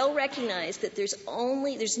been well recognized that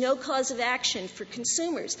there's no cause of action for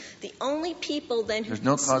consumers. The only people then who There's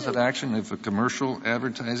no cause of action if a commercial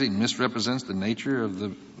advertising misrepresents the nature of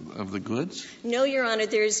the goods? No, Your Honor.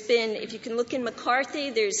 There's been, if you can look in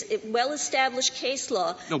McCarthy, there's a well-established case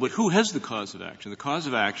law. No, but who has the cause of action? The cause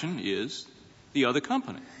of action is the other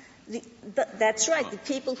company. That's right. The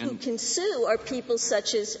people who can sue are people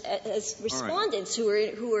such as respondents who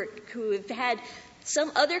have had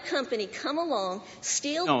some other company come along,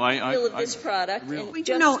 steal the deal of this product,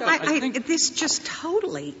 and this just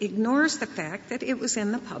totally ignores the fact that it was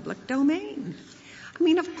in the public domain. I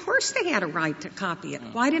mean, of course they had a right to copy it.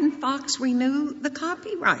 Why didn't Fox renew the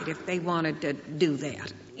copyright if they wanted to do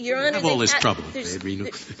that? Your Honor, have all this trouble. They renew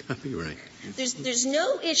the copyright. There's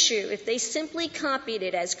no issue. If they simply copied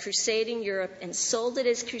it as Crusading Europe and sold it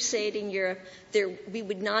as Crusading Europe, we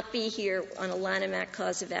would not be here on a Lanham Act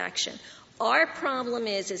cause of action. Our problem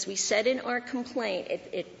is, as we said in our complaint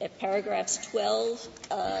at paragraphs 12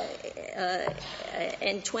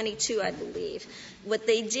 and 22, I believe, what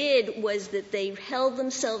they did was that they held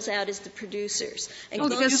themselves out as the producers. And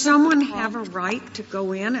does someone have a right to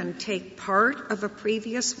go in and take part of a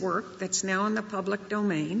previous work that's now in the public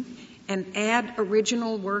domain and add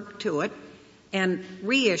original work to it and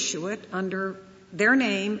reissue it under their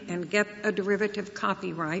name and get a derivative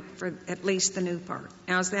copyright for at least the new part?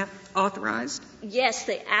 Now, is that authorized? Yes,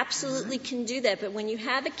 they absolutely can do that. But when you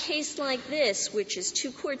have a case like this, which as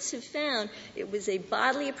two courts have found, it was a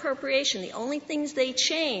bodily appropriation. The only things they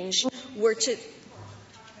changed were to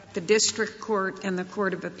the district court and the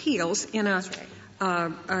court of appeals in a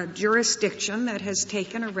jurisdiction that has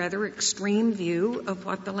taken a rather extreme view of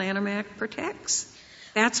what the Lanham Act protects.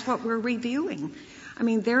 That's what we're reviewing. I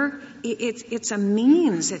mean, it's a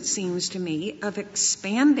means, it seems to me, of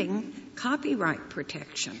expanding copyright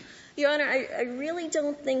protection. Your Honor, I really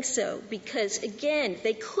don't think so, because, again,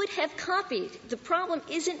 they could have copied. The problem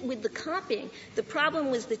isn't with the copying. The problem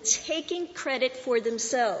was the taking credit for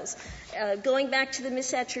themselves. Going back to the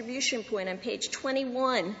misattribution point on page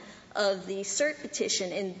 21 of the cert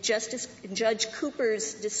petition and Judge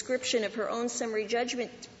Cooper's description of her own summary judgment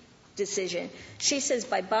decision, she says,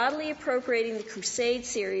 by bodily appropriating the Crusade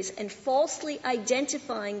series and falsely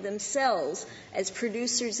identifying themselves as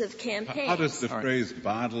producers of campaigns. How does the phrase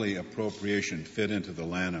bodily appropriation fit into the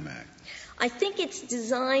Lanham Act? I think it's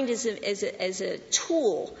designed as a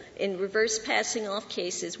tool in reverse passing off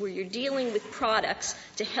cases where you're dealing with products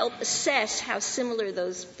to help assess how similar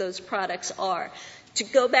those products are. To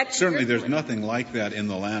go back to certainly there's nothing like that in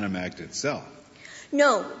the Lanham Act itself.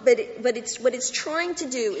 No, but what it's trying to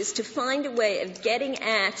do is to find a way of getting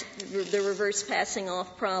at the reverse passing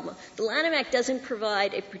off problem. The Lanham Act doesn't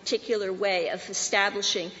provide a particular way of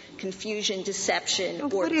establishing confusion, deception,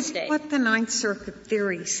 or mistake. What the Ninth Circuit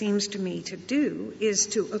theory seems to me to do is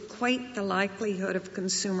to equate the likelihood of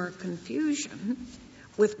consumer confusion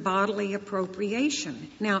with bodily appropriation.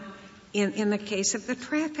 Now, in the case of the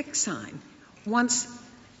traffic sign, once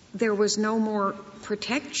there was no more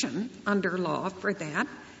protection under law for that,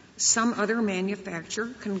 some other manufacturer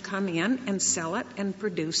can come in and sell it and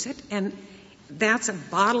produce it, and that's a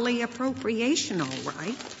bodily appropriation, all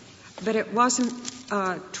right, but it wasn't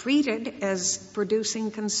treated as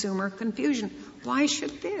producing consumer confusion. Why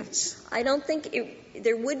should this? I don't think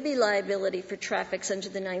there would be liability for traffics under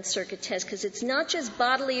the Ninth Circuit test, because it's not just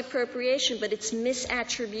bodily appropriation, but it's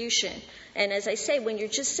misattribution. And as I say, when you're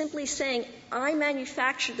just simply saying, I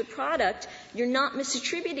manufactured the product, you're not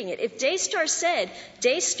misattributing it. If Dastar said,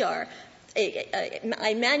 Dastar,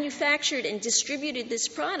 I manufactured and distributed this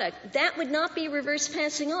product, that would not be reverse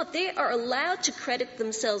passing off. They are allowed to credit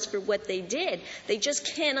themselves for what they did. They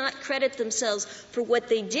just cannot credit themselves for what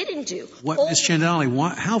they didn't do. Ms. Chandali,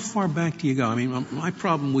 how far back do you go? I mean, my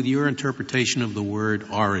problem with your interpretation of the word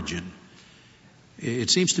origin, it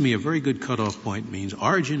seems to me a very good cutoff point means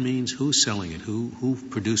origin means who's selling it, who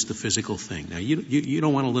produced the physical thing. Now, you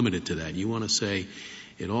don't want to limit it to that. You want to say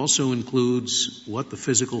it also includes what the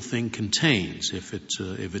physical thing contains, if it's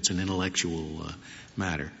an intellectual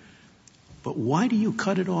matter. But why do you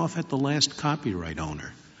cut it off at the last copyright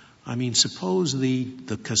owner? I mean, suppose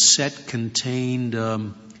the cassette contained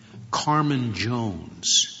Carmen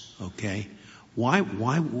Jones, okay? Why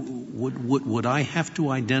would I have to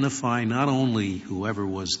identify not only whoever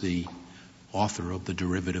was the author of the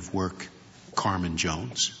derivative work, Carmen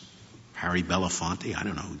Jones, Harry Belafonte, I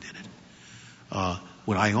don't know who did it.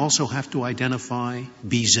 Would I also have to identify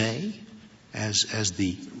Bizet as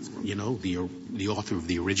the author of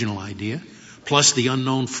the original idea, plus the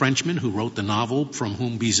unknown Frenchman who wrote the novel from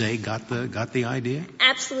whom Bizet got the idea?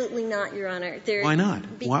 Absolutely not, Your Honor. Why not?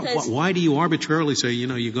 Why do you arbitrarily say,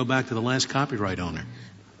 you go back to the last copyright owner?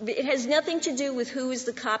 It has nothing to do with who is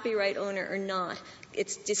the copyright owner or not.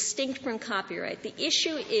 It's distinct from copyright. The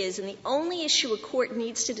issue is, and the only issue a court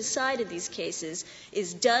needs to decide in these cases,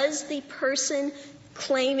 is does the person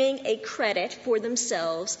claiming a credit for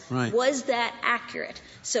themselves, was that accurate?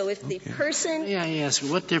 So if the person... Yeah, I ask,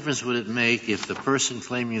 what difference would it make if the person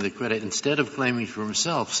claiming the credit, instead of claiming for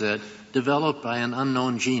himself, said, developed by an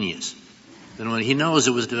unknown genius? Then when he knows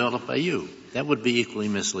it was developed by you, that would be equally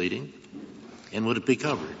misleading. And would it be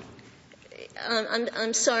covered?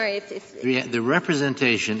 I'm sorry. The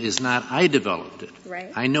representation is not I developed it.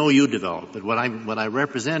 Right. I know you developed it. What I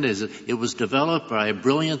represent is it was developed by a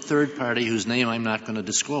brilliant third party whose name I'm not going to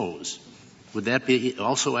disclose. Would that be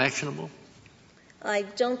also actionable? I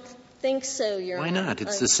don't think so, Your Honor. Why not?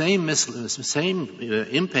 It's the same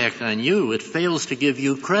impact on you. It fails to give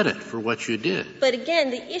you credit for what you did. But again,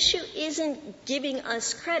 the issue isn't giving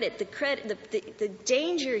us credit. The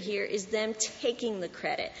danger here is them taking the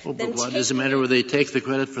credit. Well, but what does it matter whether they take the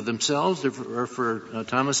credit for themselves or for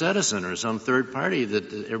Thomas Edison or some third party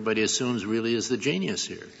that everybody assumes really is the genius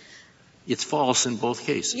here? It's false in both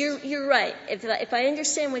cases. You're right. If I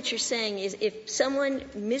understand what you're saying is if someone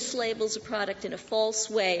mislabels a product in a false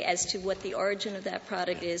way as to what the origin of that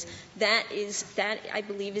product is, that I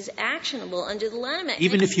believe is actionable under the Lanham Act.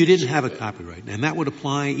 Even if you didn't have a copyright, and that would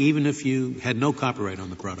apply even if you had no copyright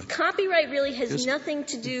on the product. Copyright really has nothing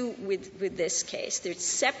to do with this case. There's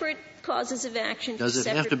separate causes of action. Does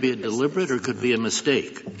it have to be a deliberate or could it be a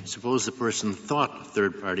mistake? Suppose the person thought the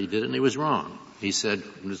third party did it and he was wrong. He said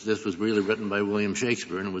this was really written by William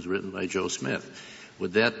Shakespeare and it was written by Joe Smith.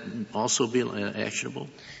 Would that also be actionable?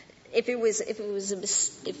 If it was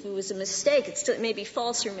a mistake, it may be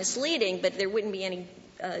false or misleading, but there wouldn't be any.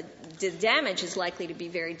 The damage is likely to be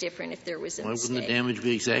very different if there was a mistake. Why wouldn't the damage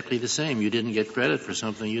be exactly the same? You didn't get credit for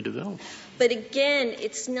something you developed. But again,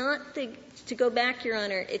 it's not to go back, Your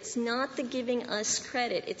Honor, it's not the giving us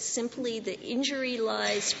credit. It's simply the injury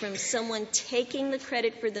lies from someone taking the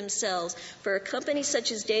credit for themselves. For a company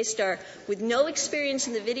such as Dastar, with no experience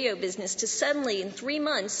in the video business, to suddenly, in 3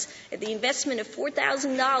 months, at the investment of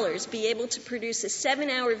 $4,000, be able to produce a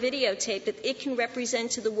 7-hour videotape that it can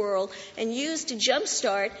represent to the world and use to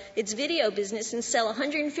jumpstart its video business and sell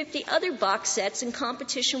 150 other box sets in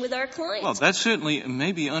competition with our clients. Well, that certainly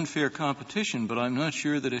may be unfair competition, but I'm not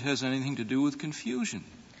sure that it has anything to do with confusion.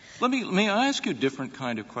 May I ask you a different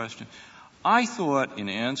kind of question? I thought, in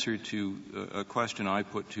answer to a question I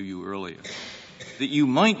put to you earlier, that you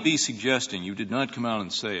might be suggesting, you did not come out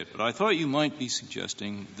and say it, but I thought you might be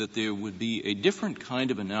suggesting that there would be a different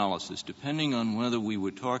kind of analysis depending on whether we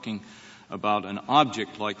were talking about an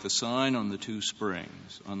object like the sign on the 2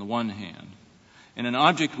 springs on the one hand and an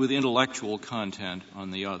object with intellectual content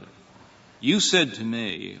on the other. You said to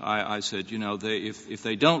me, I said, if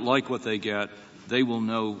they don't like what they get, they will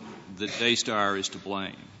know that Dastar is to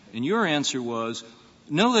blame. And your answer was,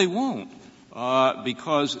 No, they won't,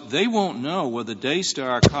 because they won't know whether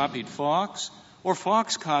Daystar copied Fox or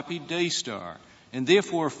Fox copied Daystar. And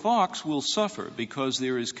therefore, Fox will suffer because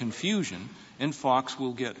there is confusion, and Fox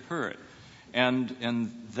will get hurt.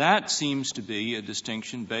 And that seems to be a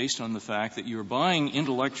distinction based on the fact that you're buying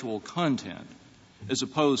intellectual content as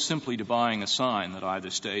opposed simply to buying a sign that either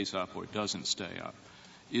stays up or doesn't stay up.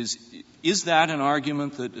 Is that an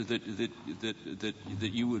argument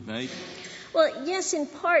that you would make? Well, yes, in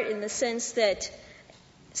part, in the sense that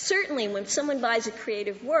certainly when someone buys a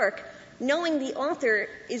creative work, knowing the author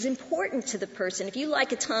is important to the person. If you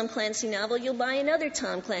like a Tom Clancy novel, you'll buy another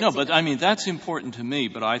Tom Clancy novel. No, but novel. I mean, that's important to me,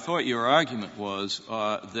 but I thought your argument was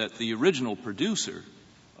that the original producer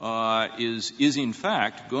is in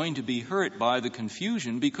fact going to be hurt by the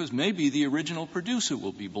confusion because maybe the original producer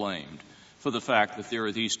will be blamed for the fact that there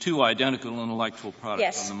are these two identical intellectual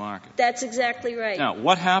products on the market. Yes, that's exactly right. Now,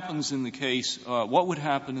 what happens in the case, what would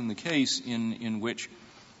happen in the case in which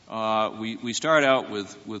we start out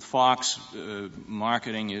with Fox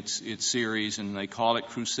marketing its series, and they call it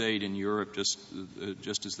Crusade in Europe,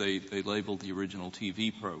 just as they labeled the original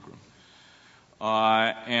TV program.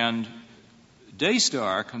 And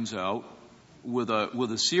Daystar comes out with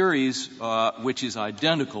a series which is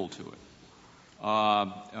identical to it.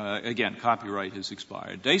 Again, copyright has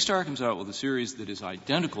expired. Daystar comes out with a series that is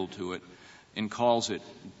identical to it and calls it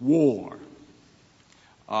War.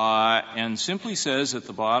 And simply says at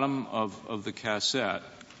the bottom of the cassette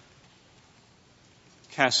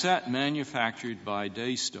manufactured by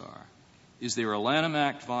Daystar. Is there a Lanham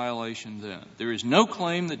Act violation then? There is no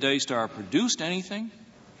claim that Daystar produced anything.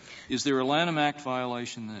 Is there a Lanham Act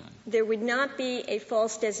violation then? There would not be a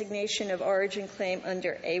false designation of origin claim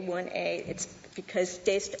under A1A. It's because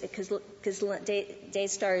Daystar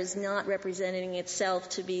is not representing itself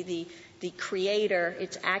to be the creator.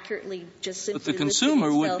 It's accurately just simply. But the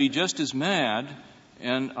consumer would be just as mad,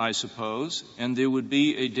 and I suppose, and there would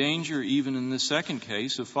be a danger even in the second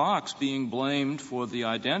case of Fox being blamed for the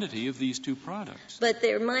identity of these two products. But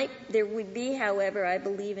there would be, however, I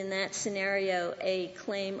believe in that scenario, a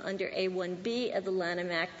claim under A1B of the Lanham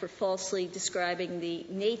Act for falsely describing the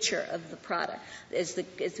nature of the product. As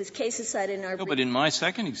this case is cited in our No, but in my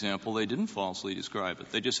second example, they didn't falsely describe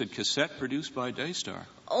it. They just said cassette produced by Daystar.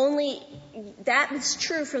 Only that is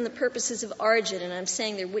true from the purposes of origin, and I'm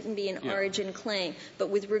saying there wouldn't be an origin claim. But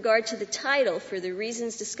with regard to the title, for the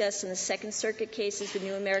reasons discussed in the Second Circuit cases, the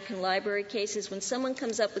New American Library cases, when someone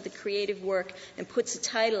comes up with a creative work and puts a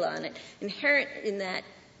title on it, inherent in that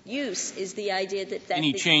use is the idea that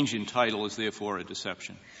any change in title is therefore a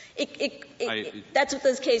deception. That's what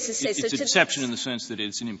those cases say. It's a deception in the sense that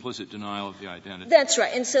it's an implicit denial of the identity. That's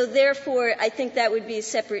right. And so, therefore, I think that would be a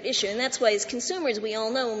separate issue. And that's why, as consumers, we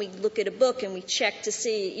all know when we look at a book and we check to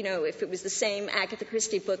see, if it was the same Agatha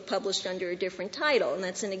Christie book published under a different title. And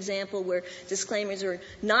that's an example where disclaimers are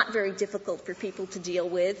not very difficult for people to deal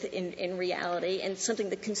with in reality, and something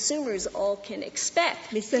that consumers all can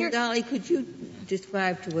expect. Ms. Sandali, could you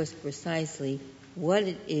describe to us precisely what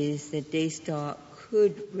it is that Daystar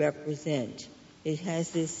could represent? It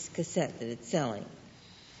has this cassette that it's selling.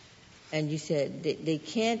 And you said they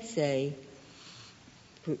can't say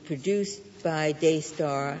produced by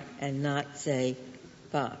Daystar and not say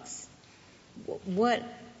Fox. What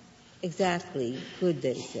exactly could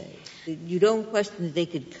they say? You don't question that they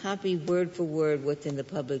could copy word for word what's in the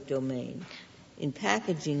public domain. In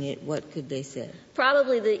packaging it, what could they say?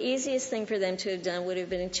 Probably the easiest thing for them to have done would have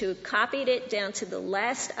been to have copied it down to the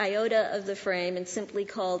last iota of the frame and simply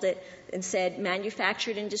called it and said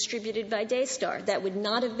manufactured and distributed by Daystar. That would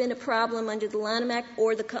not have been a problem under the Lanham Act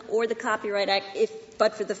or the Copyright Act,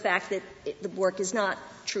 but for the fact that the work is not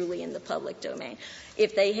truly in the public domain.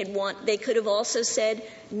 If they they could have also said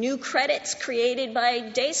new credits created by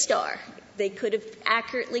Daystar. They could have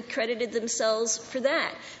accurately credited themselves for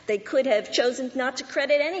that. They could have chosen not to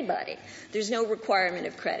credit anybody. There's no requirement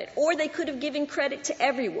of credit. Or they could have given credit to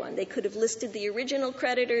everyone. They could have listed the original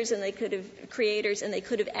creditors and they could have creators and they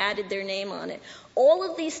could have added their name on it. All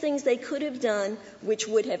of these things they could have done, which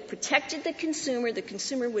would have protected the consumer. The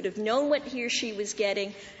consumer would have known what he or she was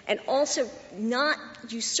getting, and also not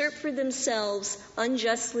usurp for themselves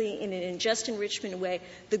unjustly in an unjust enrichment way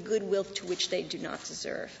the goodwill to which they do not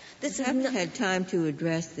deserve. I haven't had time to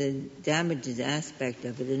address the damages aspect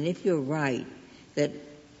of it, and if you're right that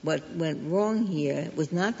what went wrong here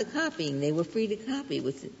was not the copying. They were free to copy.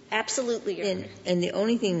 Was it? Absolutely. And the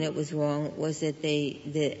only thing that was wrong was that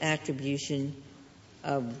the attribution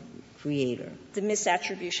of creator. The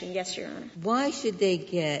misattribution, yes, Your Honor. Why should they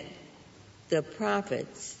get the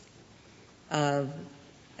profits of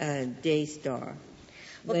Daystar?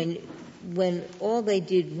 when all they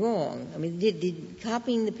did wrong, I mean, did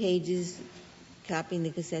copying the pages, copying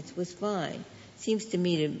the cassettes was fine. Seems to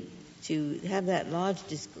me to have that large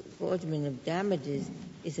disgorgement of damages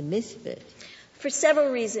is a misfit. For several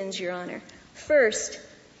reasons, Your Honor. First,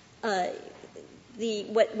 the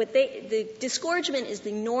disgorgement is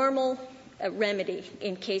the normal remedy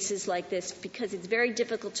in cases like this because it's very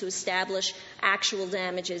difficult to establish actual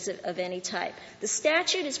damages of any type. The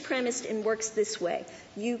statute is premised and works this way.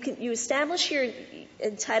 You establish your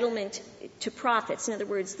entitlement to profits. In other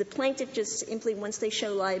words, the plaintiff just simply, once they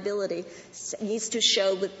show liability, needs to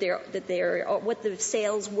show what the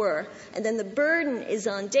sales were, and then the burden is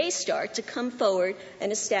on Daystar to come forward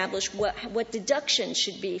and establish what deduction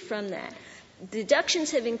should be from that.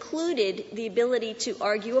 Deductions have included the ability to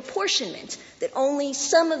argue apportionment, that only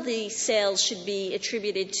some of the sales should be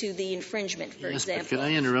attributed to the infringement, for example. But can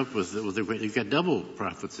I interrupt with you got double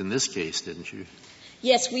profits in this case, didn't you?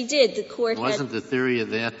 Yes, we did. The court wasn't the theory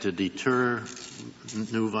of that to deter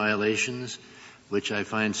new violations, which I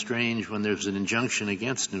find strange when there's an injunction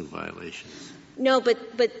against new violations. No, but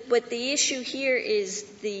the issue here is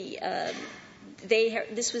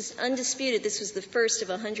this was undisputed. This was the first of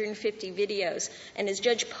 150 videos. And as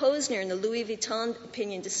Judge Posner in the Louis Vuitton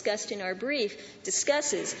opinion discussed in our brief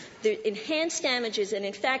discusses, the enhanced damages and,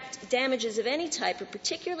 in fact, damages of any type are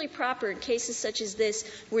particularly proper in cases such as this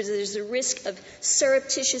where there's a risk of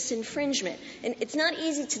surreptitious infringement. And it's not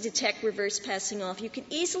easy to detect reverse passing off. You can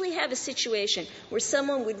easily have a situation where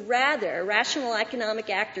someone would rather, a rational economic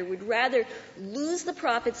actor would rather lose the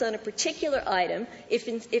profits on a particular item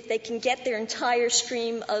if they can get their entire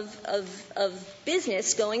stream of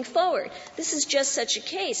business going forward. This is just such a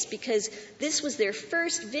case because this was their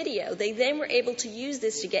first video. They then were able to use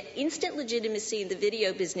this to get instant legitimacy in the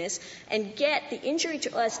video business and get the injury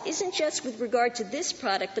to us isn't just with regard to this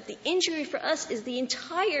product, but the injury for us is the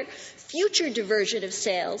entire future diversion of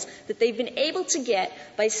sales that they've been able to get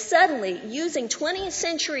by suddenly using 20th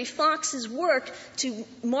Century Fox's work to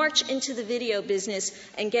march into the video business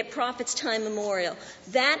and get profits time immemorial.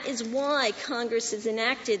 That is why Congress has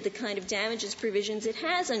enacted the kind of damages provisions it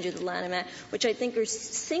has under the Lanham Act, which I think are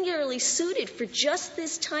singularly suited for just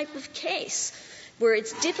this type of case, where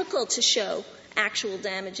it's difficult to show actual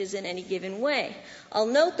damages in any given way. I'll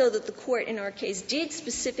note, though, that the Court in our case did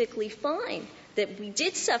specifically find that we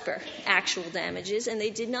did suffer actual damages, and they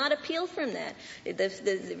did not appeal from that.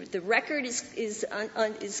 The record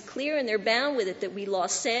is clear, and they're bound with it, that we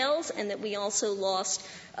lost sales and that we also lost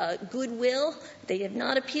goodwill. They have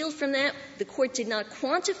not appealed from that. The Court did not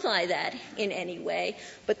quantify that in any way,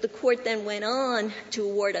 but the Court then went on to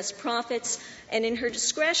award us profits and, in her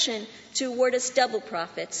discretion, to award us double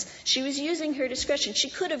profits. She was using her discretion. She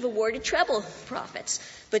could have awarded treble profits,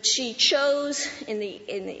 but she chose in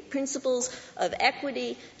the principles of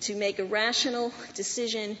equity to make a rational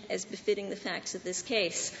decision as befitting the facts of this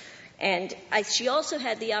case. And she also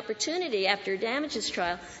had the opportunity, after a damages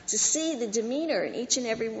trial, to see the demeanor in each and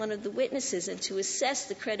every one of the witnesses and to assess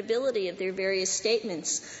the credibility of their various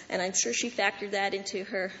statements. And I'm sure she factored that into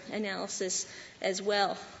her analysis as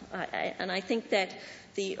well. And I think that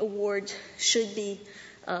the award should be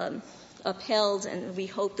upheld, and we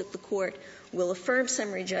hope that the Court will affirm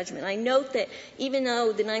summary judgment. I note that even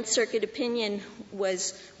though the Ninth Circuit opinion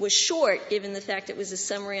was short, given the fact it was a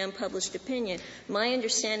summary unpublished opinion, my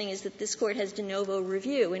understanding is that this Court has de novo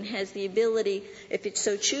review and has the ability, if it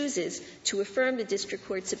so chooses, to affirm the district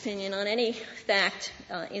court's opinion on any fact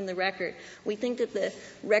in the record. We think that the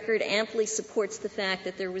record amply supports the fact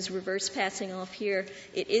that there was reverse passing off here.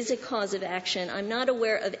 It is a cause of action. I'm not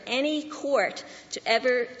aware of any court to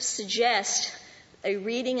ever suggest a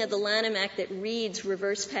reading of the Lanham Act that reads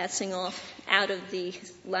reverse passing off out of the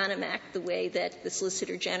Lanham Act the way that the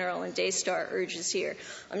Solicitor General and Daystar urges here.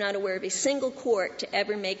 I'm not aware of a single court to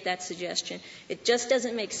ever make that suggestion. It just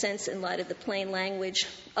doesn't make sense in light of the plain language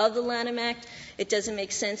of the Lanham Act. It doesn't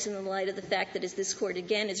make sense in the light of the fact that, as this Court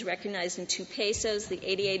again is recognized in 2 pesos, the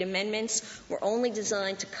 88 amendments were only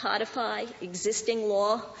designed to codify existing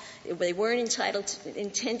law. They weren't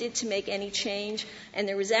intended to make any change, and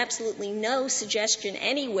there was absolutely no suggestion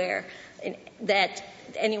anywhere that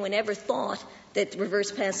anyone ever thought that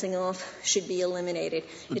reverse passing off should be eliminated.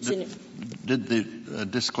 Did the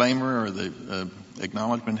disclaimer or the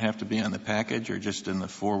acknowledgement have to be on the package or just in the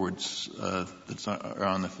forwards that are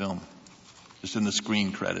on the film, just in the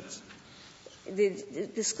screen credits? The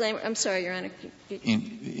disclaimer — I'm sorry, Your Honor.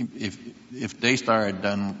 If Daystar had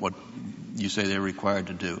done what you say they're required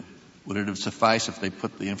to do, would it have sufficed if they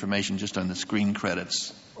put the information just on the screen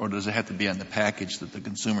credits, or does it have to be on the package that the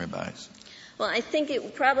consumer buys? Well, I think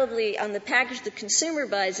it probably, on the package the consumer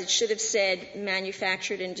buys, it should have said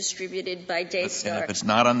manufactured and distributed by Dastar. And if it's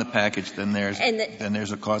not on the package, then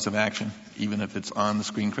there's a cause of action, even if it's on the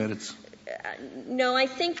screen credits? No, I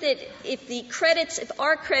think that if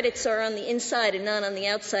our credits are on the inside and not on the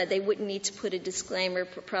outside, they wouldn't need to put a disclaimer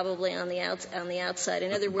probably on the outside.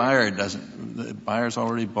 In other words, The buyer's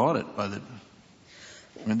already bought it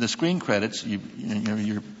the screen credits,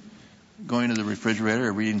 you're going to the refrigerator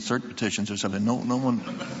or reading cert petitions or something. No one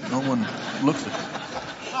looks at it.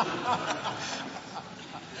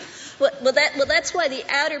 Well, that's why the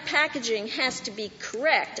outer packaging has to be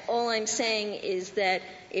correct. All I'm saying is that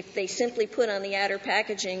if they simply put on the outer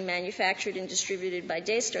packaging manufactured and distributed by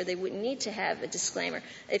Dastar, they wouldn't need to have a disclaimer.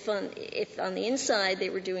 If on the inside they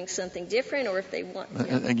were doing something different, or if they want.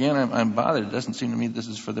 Again, I'm bothered. It doesn't seem to me this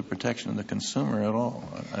is for the protection of the consumer at all.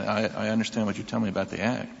 I understand what you tell me about the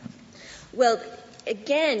Act. Well,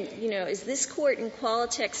 again, as this Court in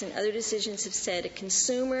Qualitex and other decisions have said, a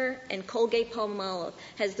consumer and Colgate-Palmolive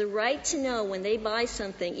has the right to know when they buy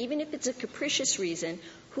something, even if it's a capricious reason,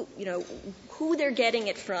 who they're getting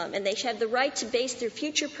it from, and they have the right to base their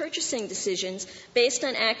future purchasing decisions based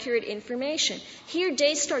on accurate information. Here,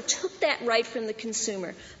 Dastar took that right from the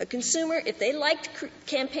consumer. A consumer, if they liked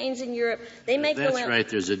campaigns in Europe, they may go out. That's right.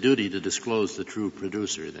 There's a duty to disclose the true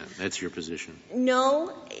producer, then. That's your position.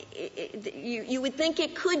 No. You would think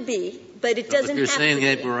it could be, but it doesn't have to be. If you're saying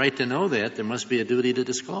they have a right to know that, there must be a duty to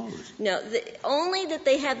disclose. No. Only that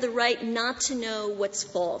they have the right not to know what's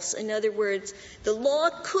false. In other words, the law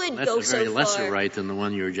could go so far. That's a very lesser right than the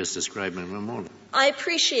one you were just describing a moment. I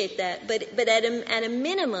appreciate that, but at a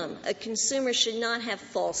minimum, a consumer should not have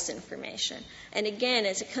false information. And again,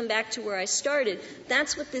 as I come back to where I started,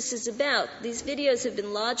 that's what this is about. These videos have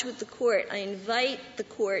been lodged with the Court. I invite the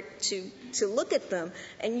Court to look at them,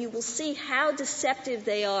 and you will see how deceptive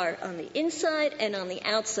they are on the inside and on the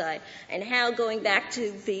outside, and how, going back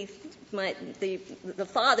to the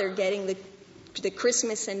father getting the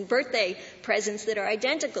Christmas and birthday presents that are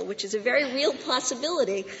identical, which is a very real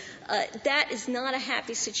possibility, that is not a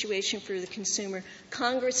happy situation for the consumer.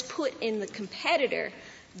 Congress put in the competitor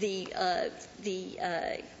the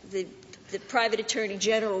private attorney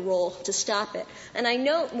general role to stop it. And I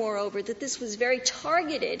note, moreover, that this was very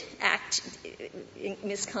targeted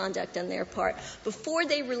misconduct on their part. Before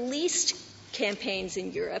they released campaigns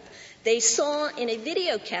in Europe, they saw in a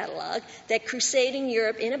video catalog that Crusading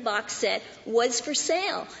Europe in a box set was for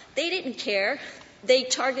sale. They didn't care. They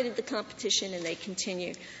targeted the competition, and they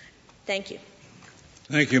continued. Thank you.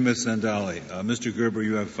 Thank you, Ms. Sandali. Mr. Gerber,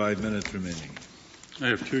 you have 5 minutes remaining. I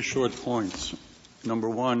have 2 short points. Number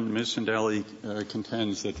one, Ms. Sandali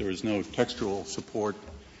contends that there is no textual support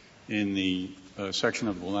in the section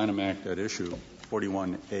of the Lanham Act at issue,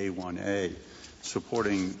 41A1A,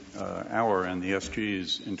 supporting our and the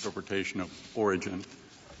SG's interpretation of origin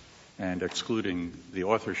and excluding the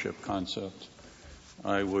authorship concept.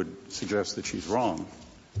 I would suggest that she's wrong.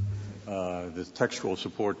 The textual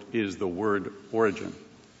support is the word origin.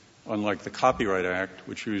 Unlike the Copyright Act,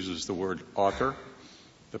 which uses the word author,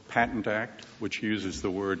 the Patent Act, which uses the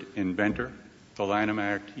word inventor, the Lanham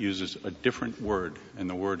Act uses a different word, and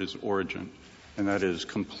the word is origin. And that is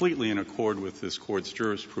completely in accord with this Court's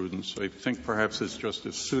jurisprudence. I think perhaps, as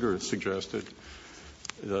Justice Souter suggested,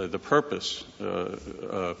 the purpose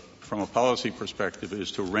from a policy perspective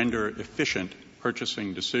is to render efficient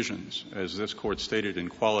purchasing decisions, as this Court stated in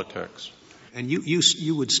Qualitex. And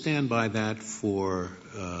you would stand by that for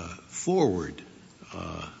forward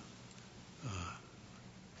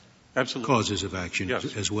Absolutely. Causes of action,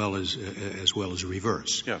 yes. as well as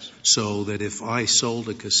reverse. Yes. So that if I sold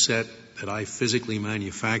a cassette that I physically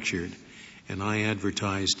manufactured and I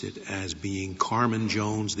advertised it as being Carmen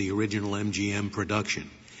Jones, the original MGM production,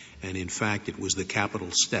 and in fact it was the Capitol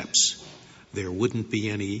Steps, there wouldn't be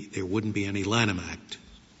any Lanham Act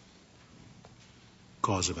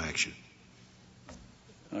cause of action.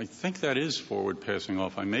 I think that is forward passing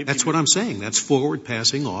off. That's what I'm saying. That's forward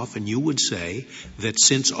passing off, and you would say that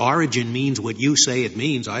since origin means what you say it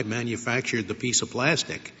means, I've manufactured the piece of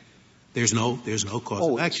plastic. There's no cause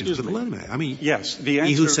of action for the Lanham Act. I mean, yes,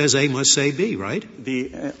 he who says A must say B, right?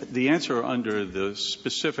 The answer under the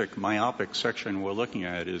specific myopic section we're looking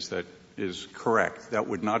at is correct. That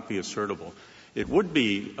would not be assertable. It would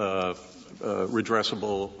be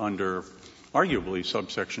redressable under arguably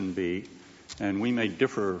subsection B. And we may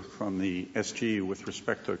differ from the SG with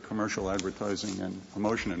respect to commercial advertising and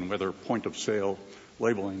promotion and whether point-of-sale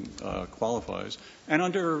labeling qualifies. And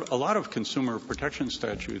under a lot of consumer protection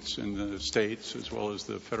statutes in the states as well as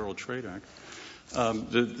the Federal Trade Act.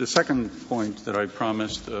 The second point that I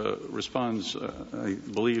promised responds, I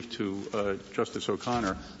believe, to Justice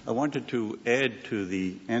O'Connor. I wanted to add to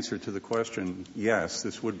the answer to the question, yes,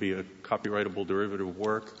 this would be a copyrightable derivative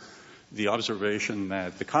work, the observation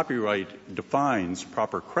that the copyright defines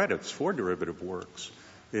proper credits for derivative works.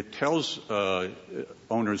 It tells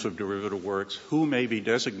owners of derivative works who may be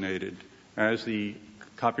designated as the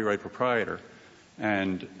copyright proprietor.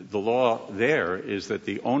 And the law there is that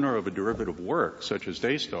the owner of a derivative work, such as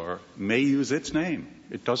Dastar, may use its name.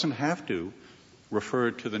 It doesn't have to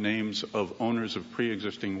refer to the names of owners of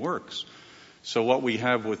pre-existing works. So what we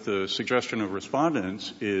have with the suggestion of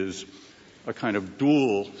respondents is a kind of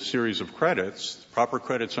dual series of credits, proper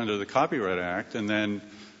credits under the Copyright Act, and then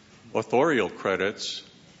authorial credits.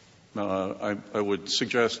 I would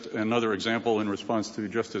suggest another example in response to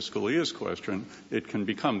Justice Scalia's question. It can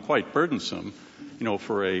become quite burdensome,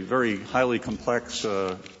 for a very highly complex,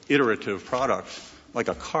 iterative product like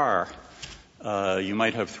a car. You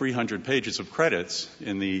might have 300 pages of credits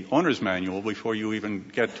in the owner's manual before you even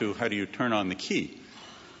get to how do you turn on the key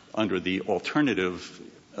under the alternative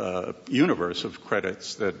universe of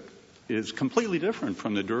credits that is completely different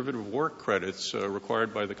from the derivative work credits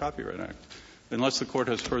required by the Copyright Act. Unless the Court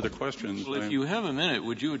has further questions. Well, if you have a minute,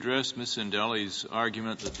 would you address Ms. Sindeli's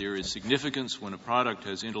argument that there is significance when a product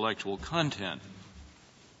has intellectual content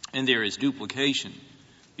and there is duplication,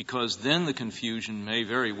 because then the confusion may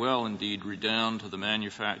very well indeed redound to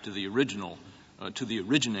the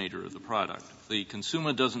originator of the product. The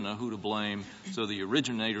consumer doesn't know who to blame, so the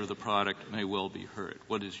originator of the product may well be hurt.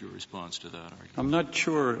 What is your response to that argument? I'm not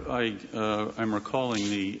sure I'm recalling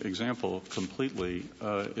the example completely.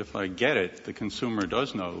 If I get it, the consumer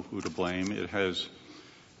does know who to blame. It has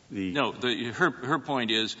the... No, her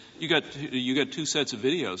point is you got two sets of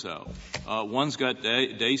videos out. One's got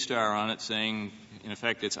Daystar on it saying, in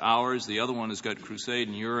effect, it's ours. The other one has got Crusade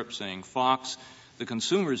in Europe saying Fox. The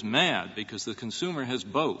consumer's mad because the consumer has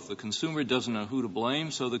both. The consumer doesn't know who to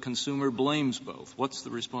blame, so the consumer blames both. What's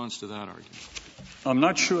the response to that argument? I'm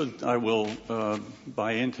not sure I will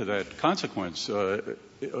buy into that consequence.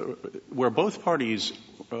 Where both parties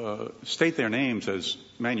state their names as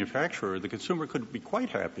manufacturer, the consumer could be quite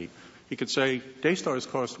happy. He could say, Daystar's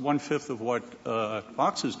cost 1/5 of what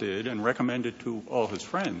Fox's did and recommend it to all his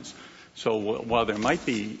friends. So while there might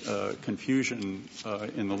be confusion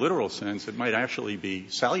in the literal sense, it might actually be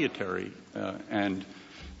salutary. And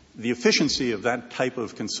the efficiency of that type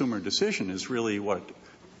of consumer decision is really what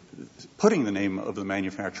putting the name of the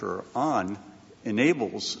manufacturer on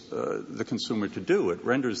enables the consumer to do. It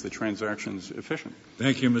renders the transactions efficient.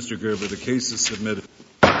 Thank you, Mr. Gerber. The case is submitted.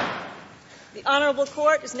 The Honorable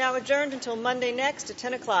Court is now adjourned until Monday next at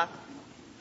 10 o'clock.